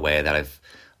articulating in a way that I've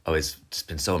always just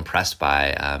been so impressed by.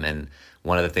 And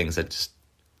one of the things that just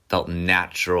felt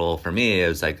natural for me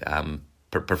is like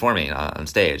performing on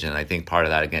stage. And I think part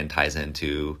of that, again, ties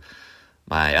into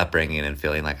my upbringing and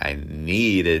feeling like I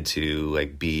needed to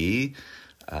like be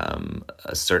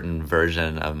a certain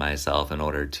version of myself in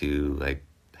order to like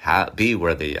be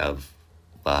worthy of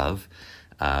love.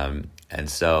 And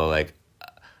so like,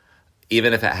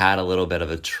 even if it had a little bit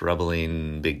of a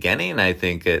troubling beginning, I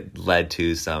think it led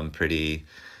to some pretty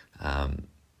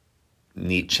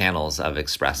neat channels of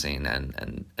expressing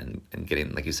and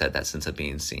getting, like you said, that sense of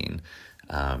being seen.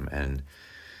 And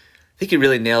I think you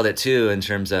really nailed it too, in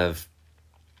terms of,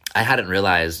 I hadn't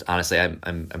realized, honestly,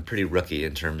 I'm pretty rookie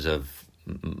in terms of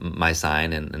my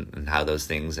sign and how those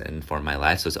things inform my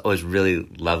life. So it's always really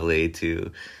lovely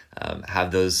to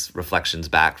have those reflections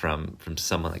back from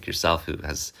someone like yourself who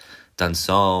has done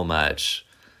so much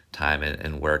time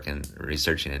and work and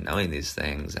researching and knowing these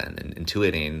things and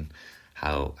intuiting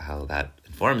how that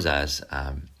informs us.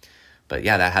 But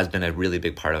yeah, that has been a really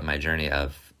big part of my journey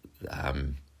of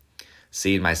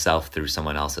seeing myself through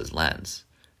someone else's lens.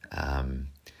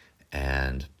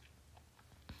 And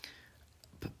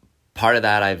part of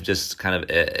that I've just kind of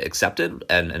accepted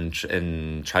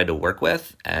and tried to work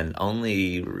with. And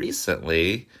only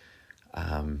recently,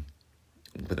 within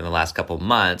the last couple of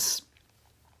months,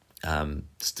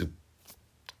 just to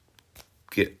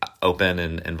get open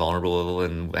and vulnerable.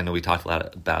 And I know we talked a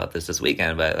lot about this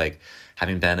weekend, but like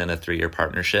having been in a 3-year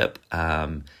partnership,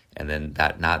 and then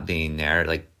that not being there,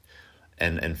 like,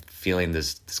 and feeling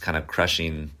this kind of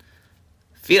crushing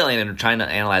feeling and trying to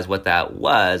analyze what that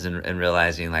was, and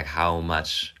realizing like how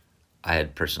much I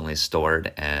had personally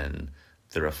stored in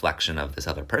the reflection of this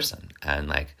other person. And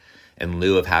like, in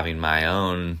lieu of having my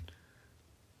own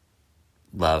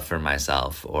love for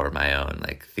myself or my own,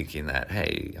 like thinking that,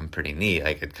 hey, I'm pretty neat,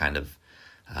 I could kind of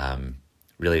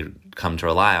really come to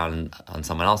rely on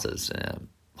someone else's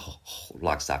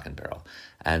lock, stock, and barrel.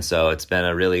 And so it's been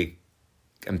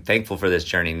I'm thankful for this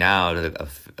journey now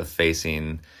of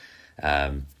facing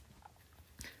a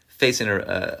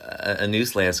new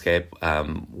landscape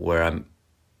where I'm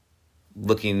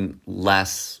looking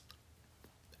less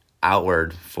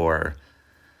outward for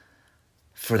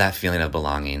that feeling of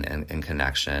belonging and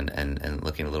connection, and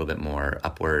looking a little bit more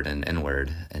upward and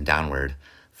inward and downward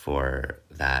for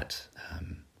that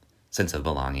sense of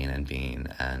belonging and being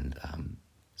and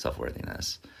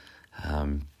self-worthiness.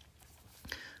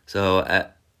 So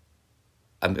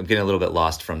I'm getting a little bit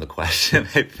lost from the question,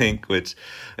 I think, which,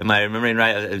 am I remembering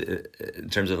right in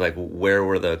terms of like where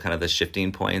were the kind of the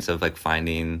shifting points of like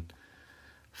finding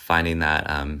that?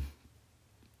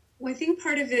 Well, I think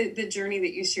part of the journey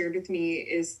that you shared with me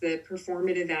is the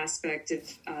performative aspect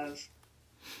of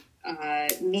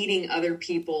meeting other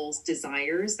people's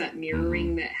desires, that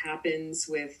mirroring that happens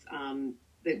with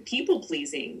the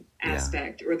people-pleasing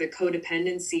aspect, or the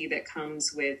codependency that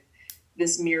comes with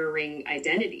this mirroring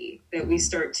identity, that we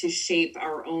start to shape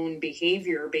our own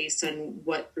behavior based on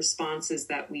what responses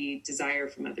that we desire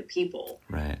from other people.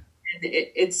 Right. And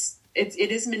it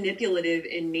is manipulative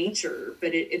in nature,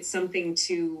 but it's something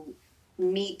to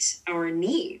meet our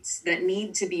needs that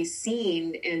need to be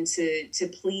seen and to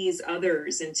please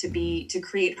others and to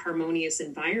create harmonious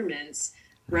environments,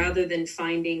 rather than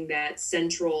finding that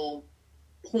central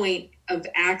point of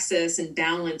access and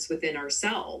balance within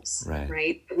ourselves.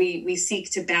 Right? We seek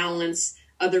to balance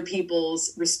other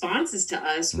people's responses to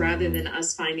us rather than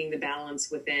us finding the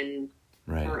balance within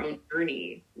our own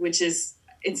journey, which is,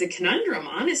 it's a conundrum,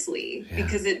 honestly,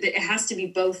 because it has to be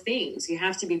both things. You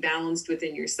have to be balanced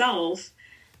within yourself,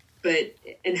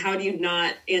 and how do you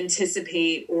not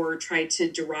anticipate or try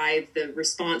to derive the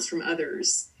response from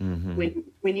others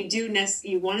when you do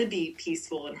you want to be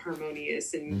peaceful and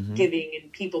harmonious and giving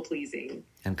and people pleasing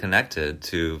and connected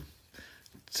to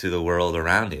the world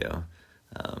around you.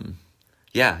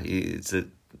 It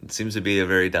seems to be a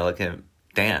very delicate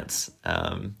dance,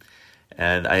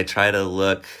 and I try to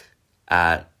look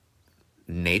at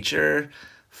nature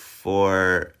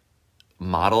for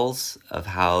models of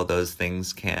how those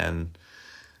things can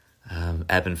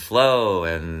ebb and flow.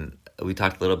 And we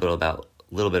talked a little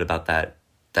bit about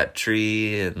that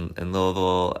tree in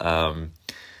Louisville.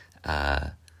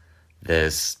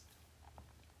 This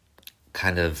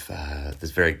kind of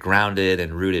this very grounded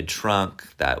and rooted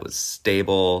trunk that was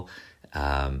stable,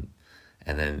 and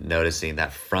then noticing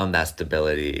that from that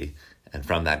stability and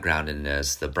from that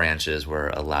groundedness, the branches were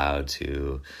allowed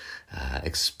to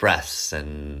express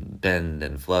and bend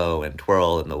and flow and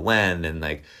twirl in the wind, and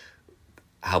like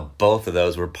how both of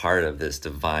those were part of this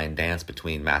divine dance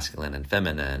between masculine and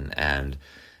feminine. And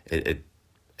I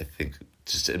think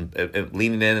just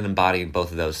leaning in and embodying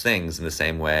both of those things in the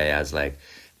same way as like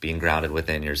being grounded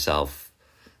within yourself,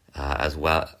 as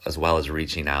well as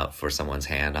reaching out for someone's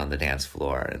hand on the dance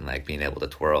floor and like being able to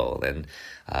twirl, and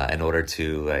in order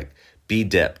to like be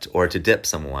dipped or to dip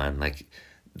someone, like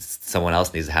someone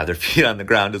else needs to have their feet on the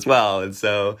ground as well. And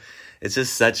so it's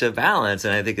just such a balance,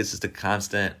 and I think it's just a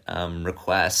constant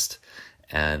request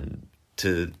and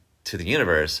to the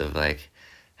universe of like,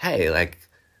 hey, like,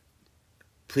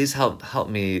 please help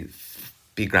me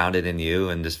be grounded in you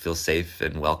and just feel safe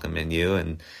and welcome in you,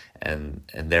 and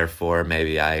therefore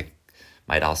maybe I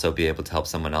might also be able to help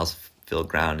someone else feel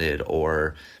grounded,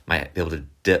 or might be able to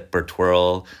dip or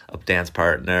twirl a dance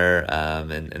partner,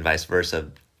 and vice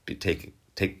versa, take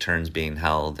turns being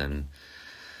held. And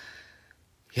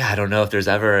I don't know if there's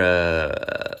ever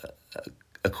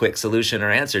a quick solution or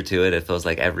answer to it. It feels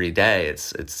like every day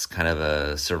it's kind of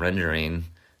a surrendering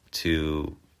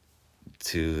to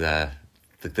the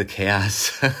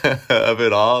chaos of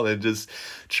it all, and just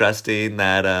trusting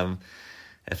that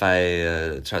if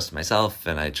I trust myself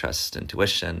and I trust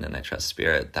intuition and I trust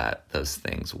spirit, that those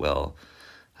things will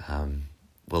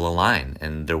align,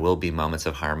 and there will be moments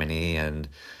of harmony. And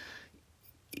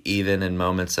even in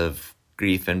moments of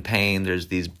grief and pain, there's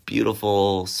these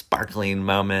beautiful, sparkling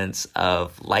moments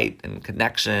of light and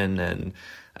connection. And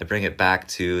I bring it back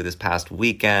to this past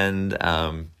weekend,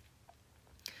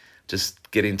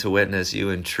 just getting to witness you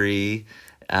and Tree,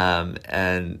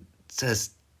 and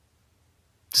just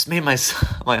made my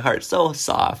heart so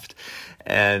soft.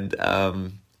 And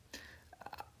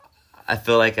I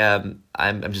feel like I'm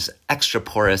just extra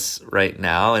porous right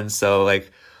now, and so like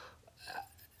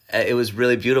it was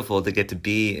really beautiful to get to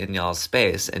be in y'all's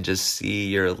space and just see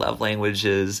your love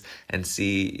languages and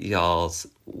see y'all's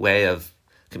way of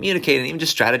communicating, even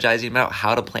just strategizing about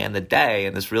how to plan the day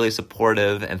in this really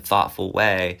supportive and thoughtful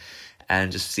way,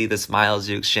 and just see the smiles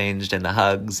you exchanged and the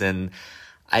hugs. And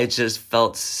I just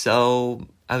felt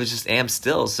am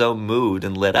still so moved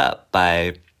and lit up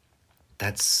by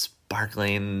that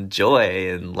sparkling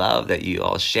joy and love that you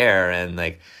all share. And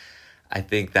like, I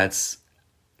think that's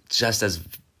just as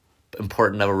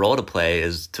important of a role to play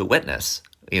is to witness,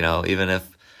 even if,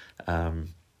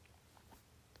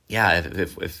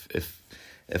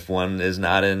 if one is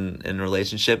not in a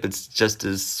relationship, it's just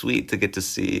as sweet to get to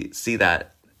see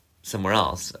that somewhere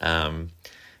else. I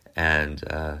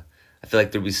feel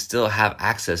like that we still have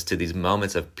access to these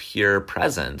moments of pure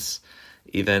presence,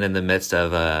 even in the midst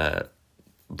of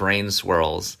brain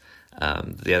swirls.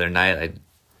 The other night,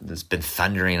 it's been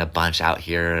thundering a bunch out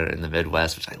here in the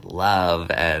Midwest, which I love.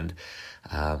 And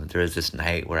there was this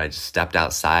night where I just stepped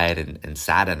outside and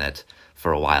sat in it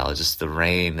for a while, just the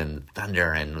rain and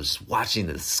thunder, and was watching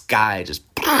the sky just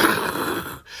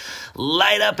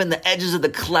light up and the edges of the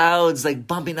clouds like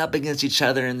bumping up against each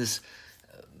other in this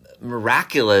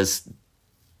miraculous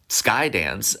sky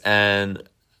dance. And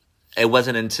it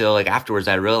wasn't until like afterwards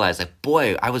I realized, like,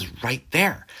 boy, I was right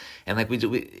there. And like we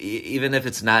even if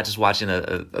it's not just watching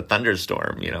a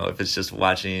thunderstorm, if it's just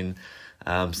watching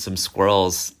some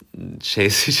squirrels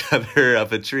chase each other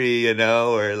up a tree,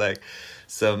 or like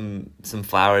some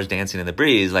flowers dancing in the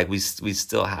breeze, like we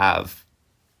still have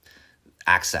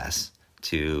access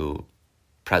to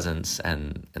presence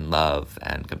and love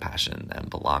and compassion and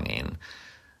belonging,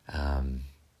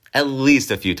 at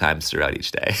least a few times throughout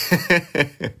each day.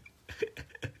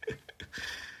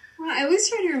 Well, I always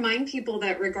try to remind people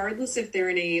that regardless if they're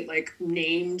in a like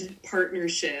named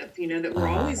partnership, that we're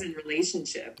always in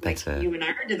relationship. Like you and I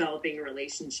are developing a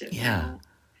relationship now.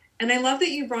 And I love that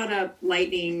you brought up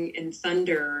lightning and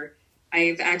thunder.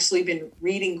 I've actually been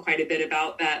reading quite a bit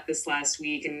about that this last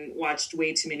week and watched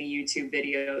way too many YouTube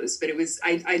videos. But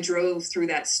I drove through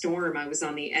that storm. I was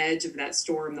on the edge of that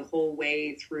storm the whole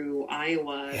way through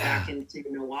Iowa back into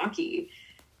Milwaukee.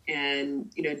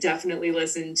 And, definitely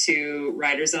listen to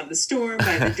Riders on the Storm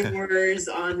by the Doors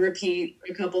on repeat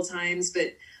a couple times.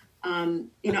 But, I'm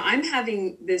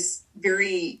having this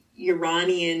very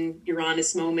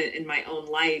Uranus moment in my own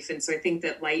life. And so I think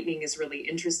that lightning is really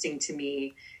interesting to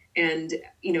me. And,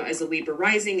 as a Libra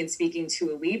rising and speaking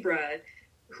to a Libra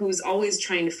who's always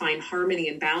trying to find harmony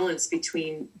and balance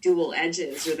between dual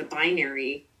edges or the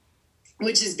binary,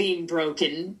 which is being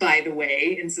broken, by the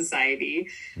way, in society.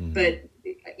 Mm-hmm. But,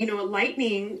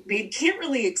 lightning, they can't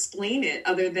really explain it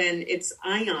other than it's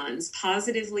ions,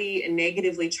 positively and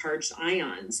negatively charged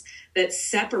ions that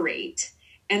separate.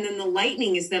 And then the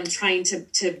lightning is them trying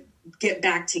to get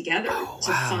back together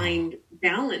to find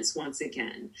balance once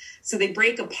again. So they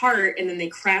break apart and then they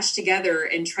crash together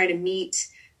and try to meet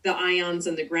the ions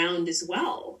on the ground as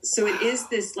well. So it is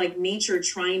this like nature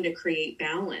trying to create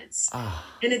balance.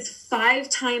 And it's 5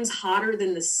 times hotter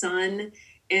than the sun.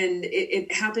 And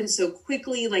it happens so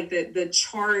quickly, like the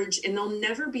charge, and they'll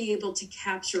never be able to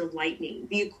capture lightning.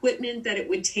 The equipment that it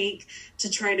would take to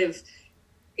try to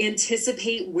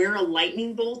anticipate where a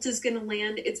lightning bolt is going to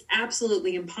land, it's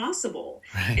absolutely impossible.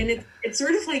 Right. And it's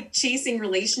sort of like chasing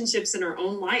relationships in our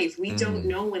own life. We don't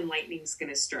know when lightning's going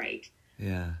to strike.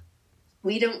 Yeah.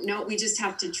 We don't know. We just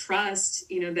have to trust,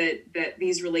 that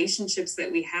these relationships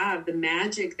that we have, the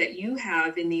magic that you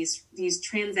have in these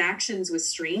transactions with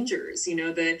strangers,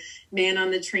 the man on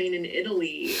the train in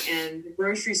Italy and the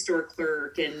grocery store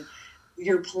clerk and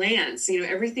your plants,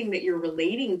 everything that you're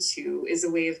relating to is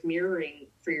a way of mirroring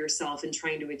for yourself and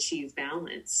trying to achieve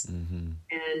balance. Mm-hmm.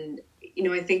 And,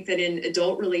 I think that in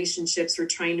adult relationships, we're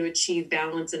trying to achieve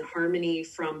balance and harmony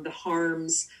from the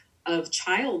harms of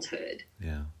childhood.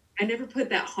 Yeah. I never put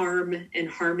that harm and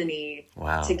harmony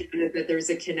together, that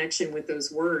there's a connection with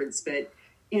those words. But,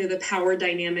 the power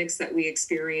dynamics that we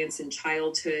experience in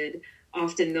childhood,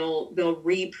 often they'll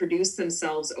reproduce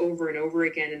themselves over and over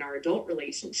again in our adult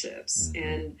relationships.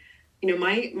 Mm-hmm.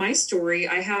 And, my story,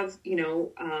 I have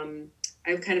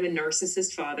kind of a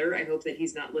narcissist father. I hope that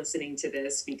he's not listening to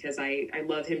this because I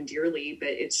love him dearly, but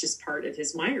it's just part of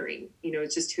his wiring.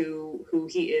 It's just who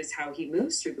he is, how he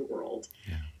moves through the world.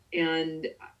 Yeah. And,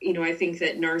 I think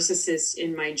that narcissists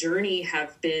in my journey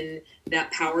have been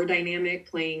that power dynamic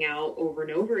playing out over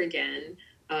and over again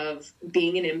of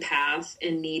being an empath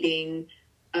and needing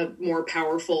a more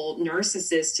powerful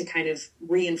narcissist to kind of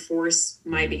reinforce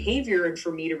my behavior and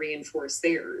for me to reinforce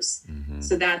theirs. Mm-hmm.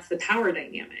 So that's the power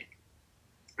dynamic.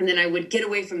 And then I would get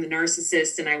away from the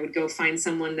narcissist and I would go find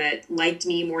someone that liked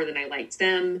me more than I liked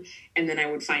them. And then I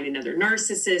would find another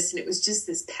narcissist. And it was just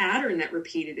this pattern that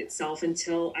repeated itself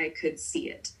until I could see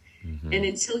it. Mm-hmm. And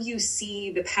until you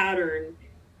see the pattern,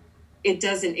 it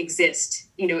doesn't exist.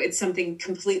 You know, it's something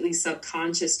completely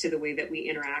subconscious to the way that we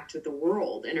interact with the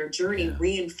world and our journey,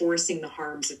 reinforcing the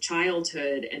harms of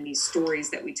childhood and these stories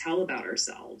that we tell about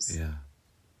ourselves. Yeah.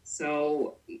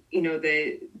 So, you know,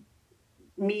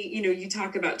 you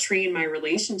talk about tree in my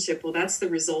relationship. Well, that's the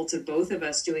result of both of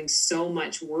us doing so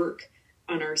much work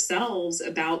on ourselves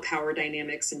about power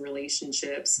dynamics and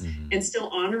relationships, and still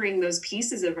honoring those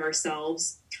pieces of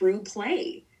ourselves through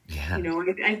play. Yeah. You know,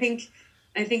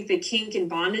 I think the kink and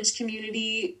bondage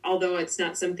community, although it's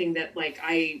not something that like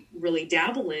I really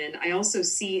dabble in, I also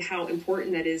see how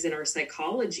important that is in our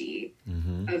psychology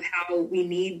of how we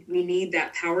need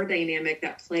that power dynamic,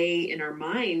 that play in our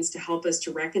minds to help us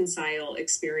to reconcile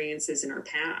experiences in our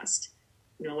past.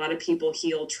 You know, a lot of people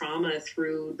heal trauma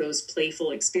through those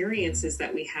playful experiences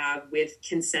that we have with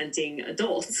consenting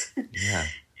adults. Yeah.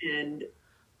 And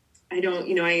I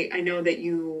know that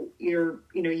you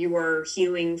are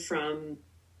healing from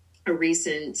a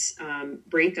recent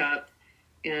breakup,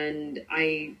 and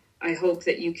I hope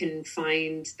that you can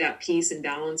find that peace and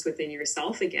balance within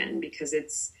yourself again, because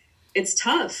it's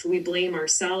tough. We blame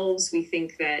ourselves. We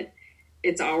think that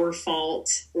it's our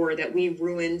fault or that we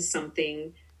ruined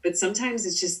something, but sometimes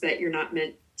it's just that you're not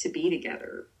meant to be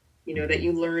together. You know, that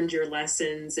you learned your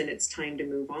lessons and it's time to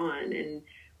move on. And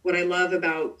what I love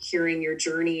about hearing your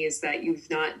journey is that you've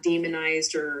not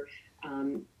demonized or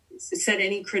said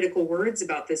any critical words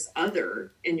about this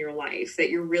other in your life, that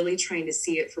you're really trying to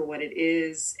see it for what it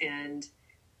is and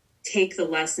take the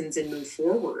lessons and move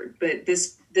forward. But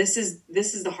this is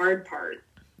the hard part.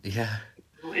 Yeah.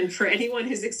 And for anyone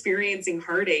who's experiencing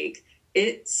heartache,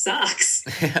 it sucks.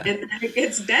 Yeah. And then it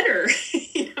gets better.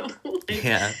 You know?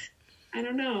 Yeah. I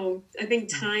don't know. I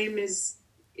think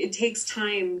it takes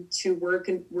time to work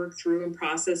through and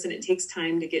process, and it takes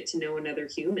time to get to know another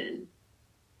human.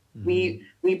 We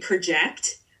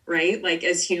project, right? Like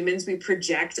as humans, we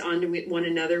project onto one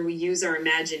another. We use our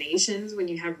imaginations. When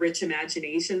you have rich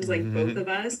imaginations, like both of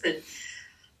us, and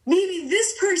maybe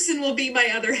this person will be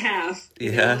my other half.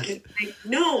 Yeah. Like,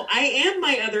 no, I am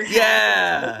my other half.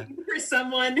 Yeah. I'm looking for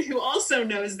someone who also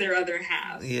knows their other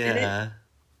half. Yeah. And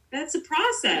that's a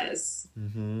process.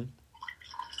 Mm-hmm.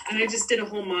 And I just did a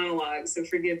whole monologue, so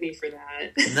forgive me for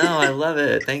that. No, I love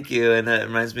it. Thank you. And that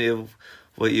reminds me of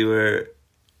what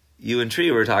you and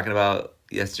Tree were talking about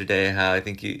yesterday, how I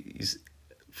think you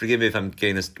forgive me if I'm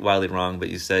getting this wildly wrong, but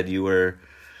you said you were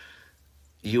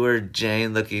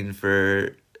Jane looking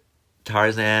for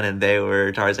Tarzan and they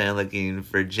were Tarzan looking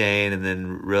for Jane, and then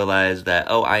realized that,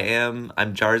 oh, I'm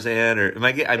Jarzan, or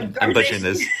I'm butchering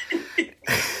this.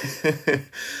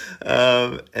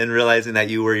 And realizing that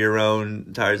you were your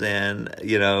own Tarzan,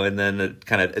 you know, and then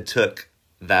it took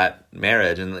that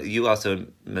marriage. And you also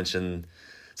mentioned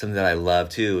something that I love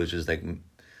too, which is like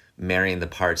marrying the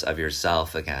parts of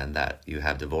yourself again that you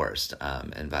have divorced,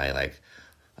 and by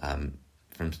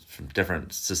from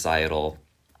different societal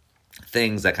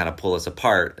things that kind of pull us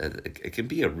apart. It can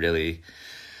be a really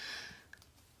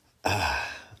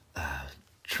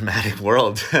traumatic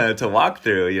world to walk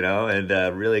through, you know, and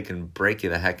really can break you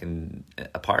the heck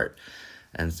apart,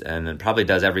 and it probably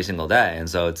does every single day. And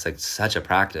so it's like such a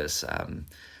practice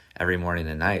every morning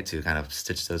and night to kind of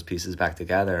stitch those pieces back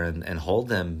together and hold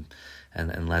them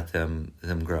and let them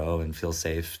grow and feel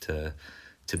safe to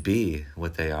be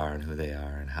what they are and who they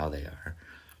are and how they are.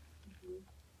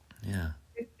 Yeah.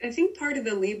 I think part of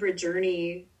the Libra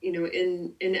journey, you know,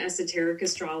 in esoteric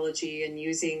astrology and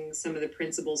using some of the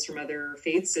principles from other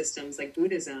faith systems like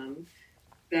Buddhism,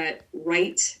 that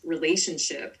right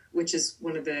relationship, which is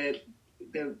one of the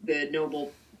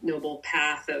noble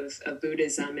path of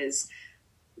Buddhism, is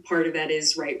part of that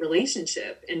is right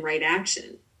relationship and right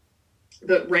action.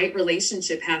 But right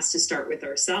relationship has to start with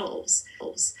ourselves,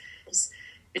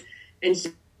 and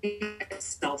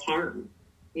self-harm.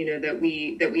 You know, that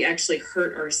we actually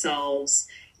hurt ourselves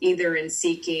either in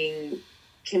seeking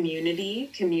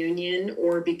communion,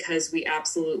 or because we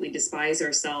absolutely despise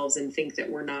ourselves and think that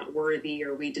we're not worthy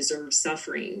or we deserve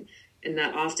suffering. And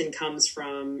that often comes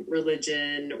from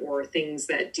religion or things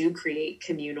that do create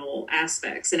communal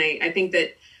aspects. And I think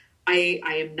that I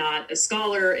am not a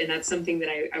scholar, and that's something that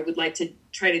I would like to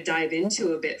try to dive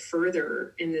into a bit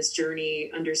further in this journey,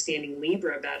 understanding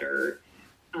Libra better.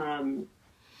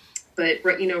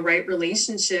 But, you know, right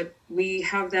relationship, we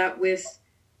have that with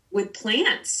with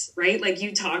plants, right? Like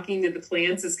you talking to the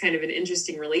plants is kind of an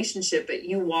interesting relationship, but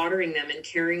you watering them and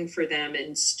caring for them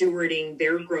and stewarding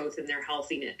their growth and their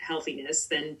healthiness,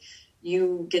 then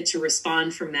you get to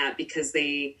respond from that because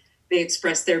they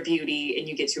express their beauty and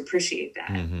you get to appreciate that.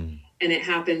 And it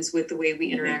happens with the way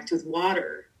we interact with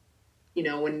water.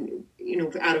 When,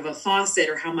 out of a faucet,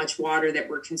 or how much water that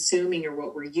we're consuming or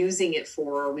what we're using it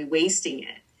for, are we wasting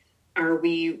it? Are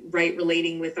we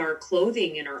relating with our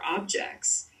clothing and our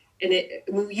objects? And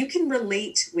you can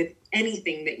relate with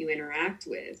anything that you interact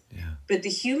with, but the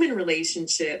human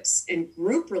relationships and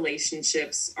group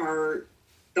relationships are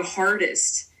the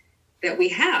hardest that we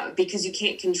have because you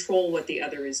can't control what the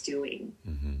other is doing.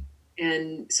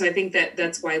 And so I think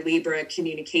that's why Libra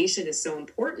communication is so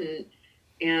important,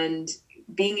 and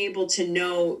being able to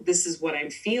know this is what I'm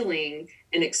feeling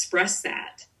and express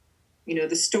that.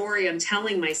 The story I'm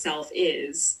telling myself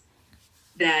is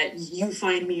that you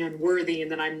find me unworthy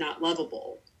and that I'm not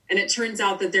lovable. And it turns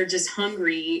out that they're just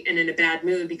hungry and in a bad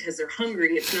mood because they're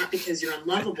hungry. It's not because you're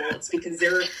unlovable. It's because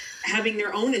they're having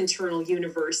their own internal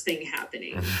universe thing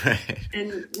happening. Right.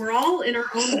 And we're all in our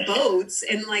own boats.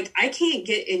 And like, I can't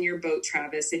get in your boat,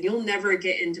 Travis, and you'll never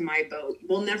get into my boat.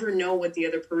 We'll never know what the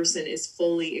other person is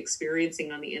fully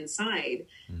experiencing on the inside.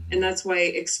 And that's why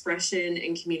expression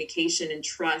and communication and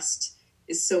trust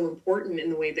is so important in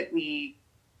the way that we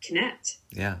connect.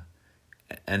 Yeah.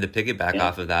 And to piggyback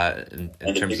off of that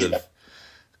in terms of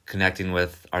connecting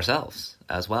with ourselves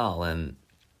as well. And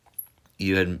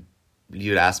you had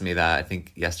asked me that, I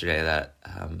think yesterday, that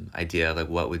idea of like,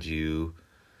 what would you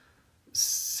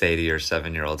say to your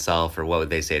 7-year-old self, or what would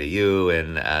they say to you?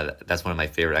 And that's one of my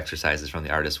favorite exercises from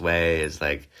The Artist's Way is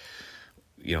like,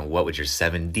 what would your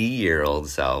 70-year-old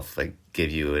self like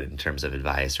give you in terms of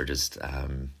advice, or just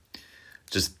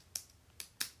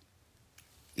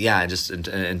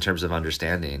in terms of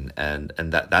understanding. And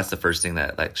that's the first thing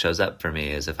that like shows up for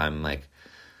me, is if I'm like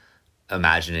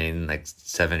imagining like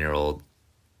 7-year-old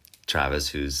Travis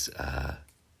who's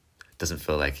doesn't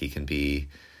feel like he can be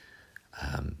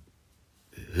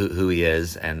who he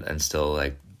is and still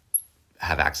like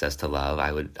have access to love.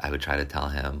 I would try to tell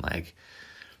him like,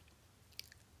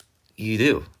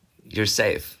 you're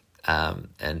safe.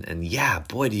 And yeah,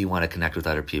 boy, do you want to connect with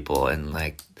other people, and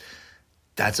like,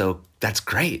 that's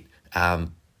great.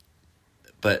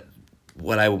 But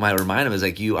what I might remind him is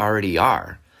like, you already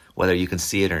are, whether you can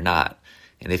see it or not.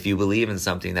 And if you believe in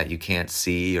something that you can't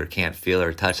see or can't feel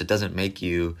or touch, it doesn't make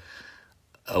you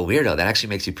a weirdo. That actually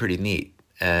makes you pretty neat.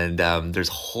 And there's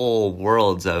whole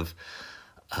worlds of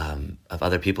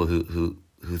other people who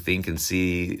think and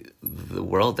see the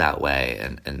world that way,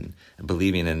 and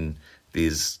believing in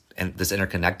this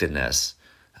interconnectedness,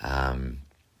 and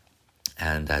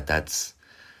that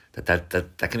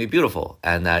can be beautiful.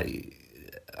 And that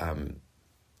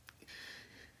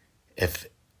if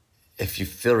you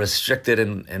feel restricted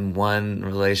in one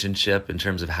relationship in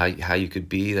terms of how you could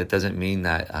be, that doesn't mean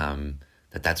that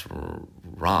that's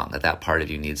wrong, that part of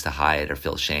you needs to hide or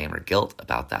feel shame or guilt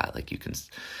about that. Like you can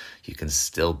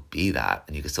still be that,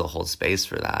 and you can still hold space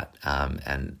for that,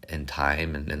 and in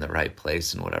time and in the right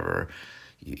place and whatever,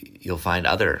 you'll find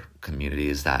other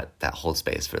communities that hold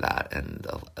space for that, and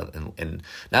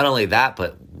not only that,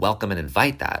 but welcome and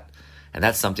invite that. And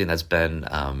that's something that's been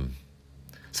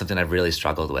something I've really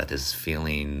struggled with, is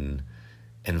feeling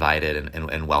invited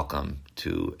and welcome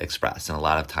to express. And a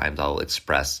lot of times I'll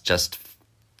express just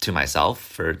to myself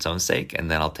for its own sake, and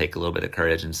then I'll take a little bit of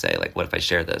courage and say, like, what if I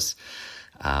share this?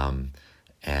 And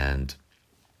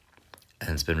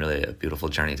it's been really a beautiful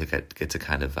journey to get to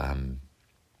kind of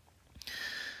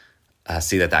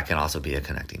see that can also be a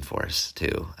connecting force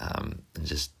too, and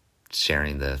just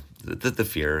sharing the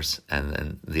fears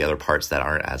and the other parts that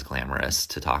aren't as glamorous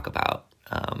to talk about,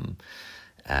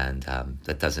 and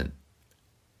that doesn't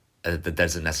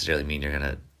necessarily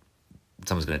mean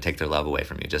someone's gonna take their love away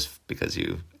from you just because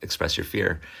you express your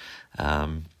fear.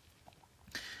 And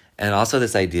also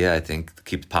this idea, I think,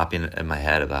 keeps popping in my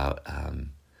head about,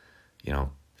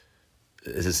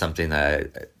 this is something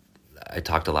that I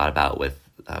talked a lot about with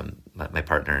my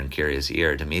partner in Curious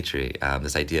Ear, Dimitri,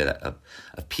 this idea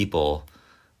of people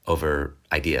over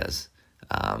ideas,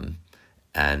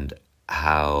 and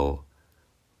how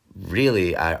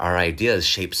really our ideas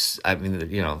shapes,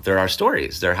 they're our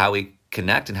stories. They're how we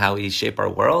connect and how we shape our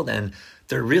world, and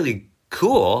they're really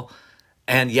cool,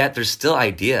 and yet there's still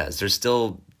ideas. They're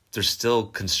still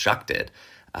constructed,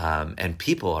 and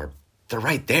people they're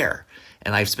right there.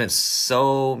 And I've spent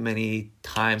so many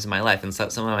times in my life, and some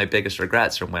of my biggest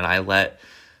regrets from when I let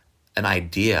an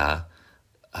idea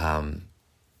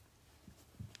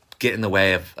get in the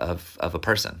way of a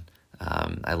person.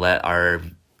 I let our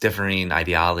differing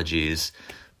ideologies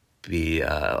be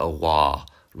a wall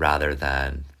rather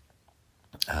than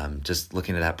just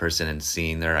looking at that person and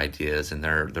seeing their ideas and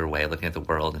their way of looking at the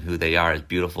world and who they are is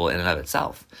beautiful in and of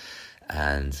itself.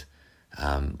 And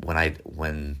like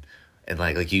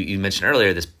you mentioned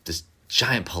earlier, this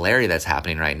giant polarity that's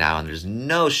happening right now, and there's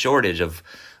no shortage of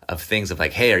things of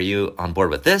like, hey, are you on board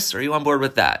with this or are you on board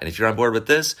with that? And if you're on board with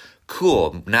this,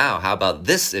 cool. Now, how about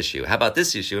this issue? How about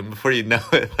this issue? And before you know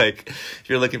it, like, if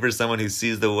you're looking for someone who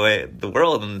sees the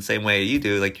world in the same way you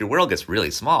do, like, your world gets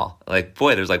really small. Like,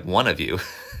 boy, there's like one of you,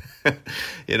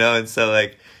 And so,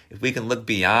 like, if we can look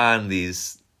beyond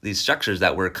these structures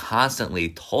that we're constantly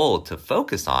told to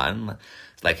focus on,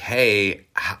 like, hey,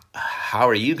 how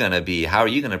are you gonna be? How are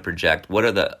you gonna project? What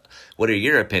are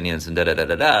your opinions? And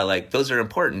da. Like, those are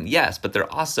important, yes, but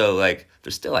they're also like,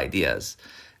 they're still ideas.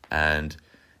 And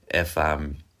if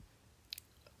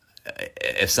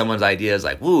someone's idea is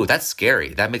like, "Woo, that's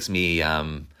scary," that makes me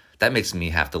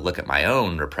have to look at my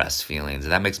own repressed feelings,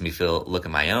 and that makes me look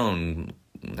at my own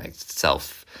like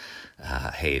self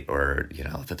hate, or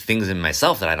the things in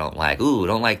myself that I don't like. Ooh,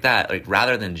 don't like that. Like,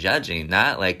 rather than judging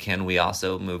that, like, can we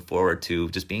also move forward to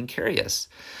just being curious?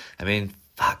 I mean,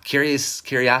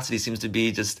 curiosity seems to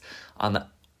be just on the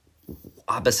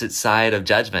opposite side of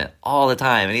judgment all the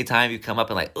time. Anytime you come up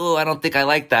and like, oh, I don't think I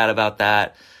like that about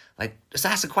that, like, just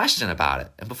ask a question about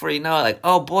it. And before you know it, like,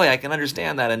 oh boy, I can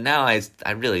understand that. And now I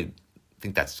really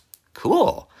think that's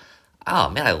cool. Oh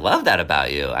man, I love that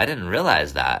about you. I didn't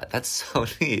realize that. That's so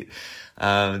neat.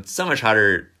 It's so much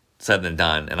harder said than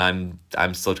done. And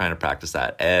I'm still trying to practice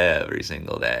that every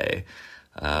single day.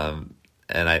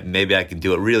 And maybe I can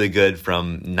do it really good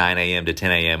from 9 a.m. to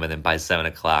 10 a.m. And then by 7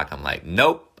 o'clock, I'm like,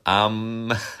 nope,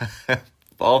 I'm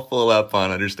all full up on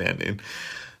understanding.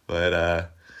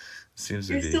 But seems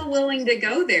to be. You're still willing to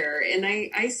go there. And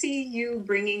I see you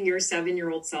bringing your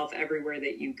 7-year-old self everywhere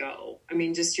that you go. I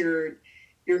mean, just your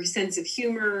sense of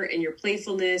humor and your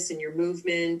playfulness and your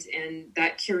movement and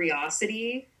that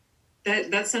curiosity,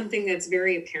 that's something that's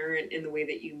very apparent in the way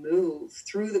that you move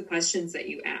through the questions that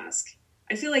you ask.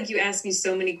 I feel like you asked me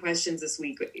so many questions this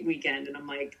weekend, and I'm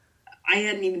like, I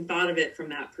hadn't even thought of it from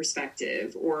that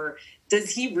perspective. Or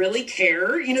does he really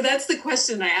care? That's the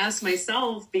question I ask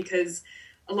myself, because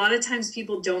a lot of times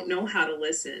people don't know how to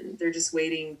listen. They're just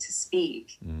waiting to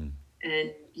speak.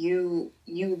 And you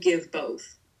give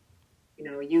both.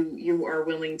 You are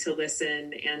willing to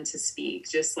listen and to speak,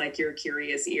 just like your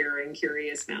curious ear and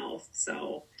curious mouth.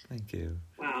 So thank you.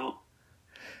 Wow.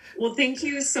 Well, thank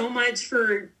you so much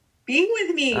for being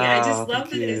with me. I just love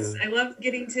this. I love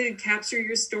getting to capture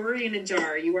your story in a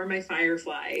jar. You are my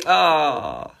firefly.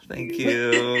 Oh, thank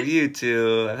you. You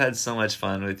too. I've had so much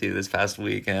fun with you this past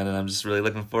weekend, and I'm just really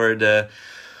looking forward to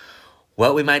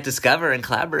what we might discover and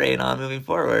collaborate on moving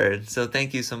forward. So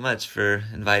thank you so much for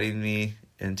inviting me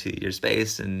into your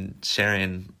space and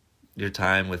sharing your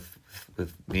time with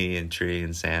me and Tree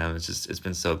and Sam. It's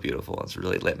been so beautiful. It's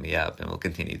really lit me up, and will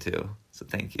continue to. So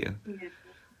thank you. Yeah.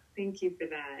 Thank you for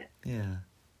that. Yeah.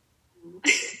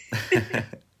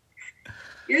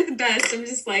 You're the best. I'm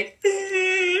just like,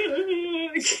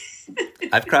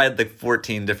 I've cried like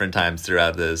 14 different times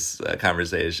throughout this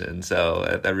conversation.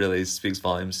 So that really speaks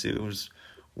volumes to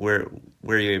where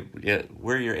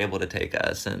you're able to take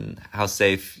us and how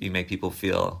safe you make people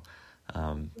feel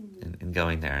in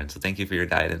going there. And so thank you for your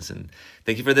guidance, and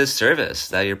thank you for this service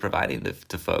that you're providing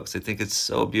to folks. I think it's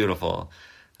so beautiful.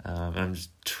 And I'm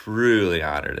just truly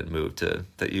honored and moved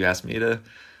that you asked me to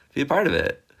be a part of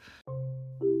it.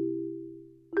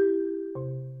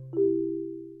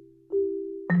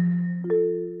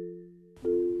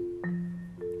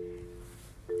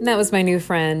 And that was my new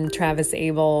friend, Travis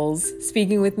Abels,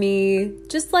 speaking with me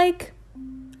just like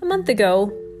a month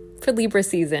ago for Libra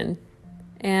season.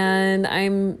 And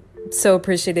I'm so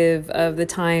appreciative of the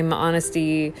time,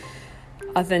 honesty,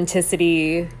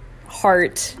 authenticity,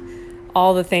 heart,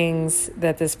 all the things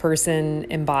that this person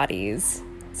embodies.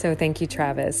 So thank you,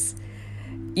 Travis.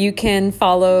 You can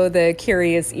follow the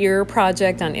Curious Ear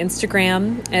Project on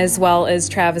Instagram, as well as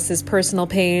Travis's personal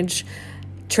page,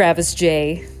 Travis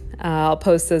J. I'll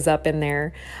post those up in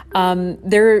there.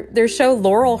 Their show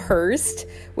Laurelhurst,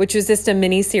 which was just a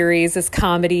mini series, this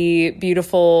comedy,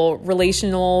 beautiful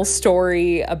relational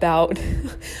story about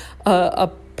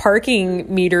a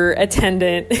parking meter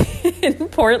attendant in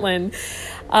Portland,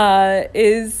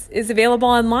 is available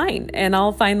online, and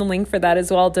I'll find the link for that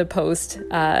as well to post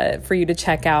for you to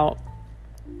check out.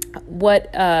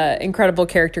 What incredible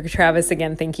character, Travis.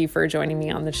 Again, thank you for joining me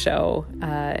on the show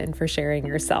and for sharing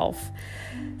yourself.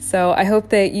 So I hope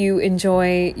that you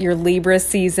enjoy your Libra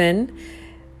season.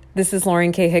 This is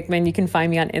Lauren K. Hickman. You can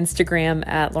find me on Instagram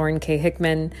at Lauren K.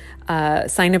 Hickman.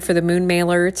 Sign up for the Moon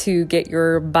Mailer to get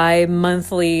your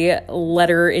bi-monthly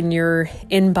letter in your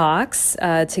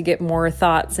inbox to get more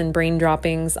thoughts and brain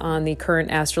droppings on the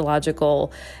current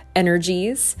astrological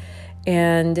energies.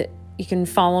 And you can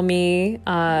follow me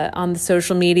on the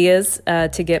social medias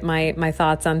to get my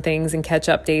thoughts on things and catch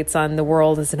updates on the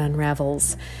world as it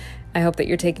unravels. I hope that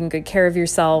you're taking good care of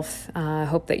yourself. I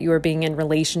hope that you are being in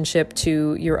relationship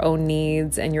to your own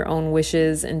needs and your own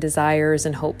wishes and desires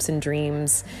and hopes and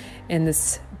dreams in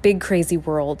this big, crazy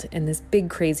world, in this big,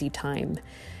 crazy time.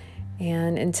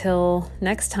 And until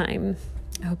next time,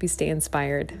 I hope you stay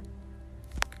inspired.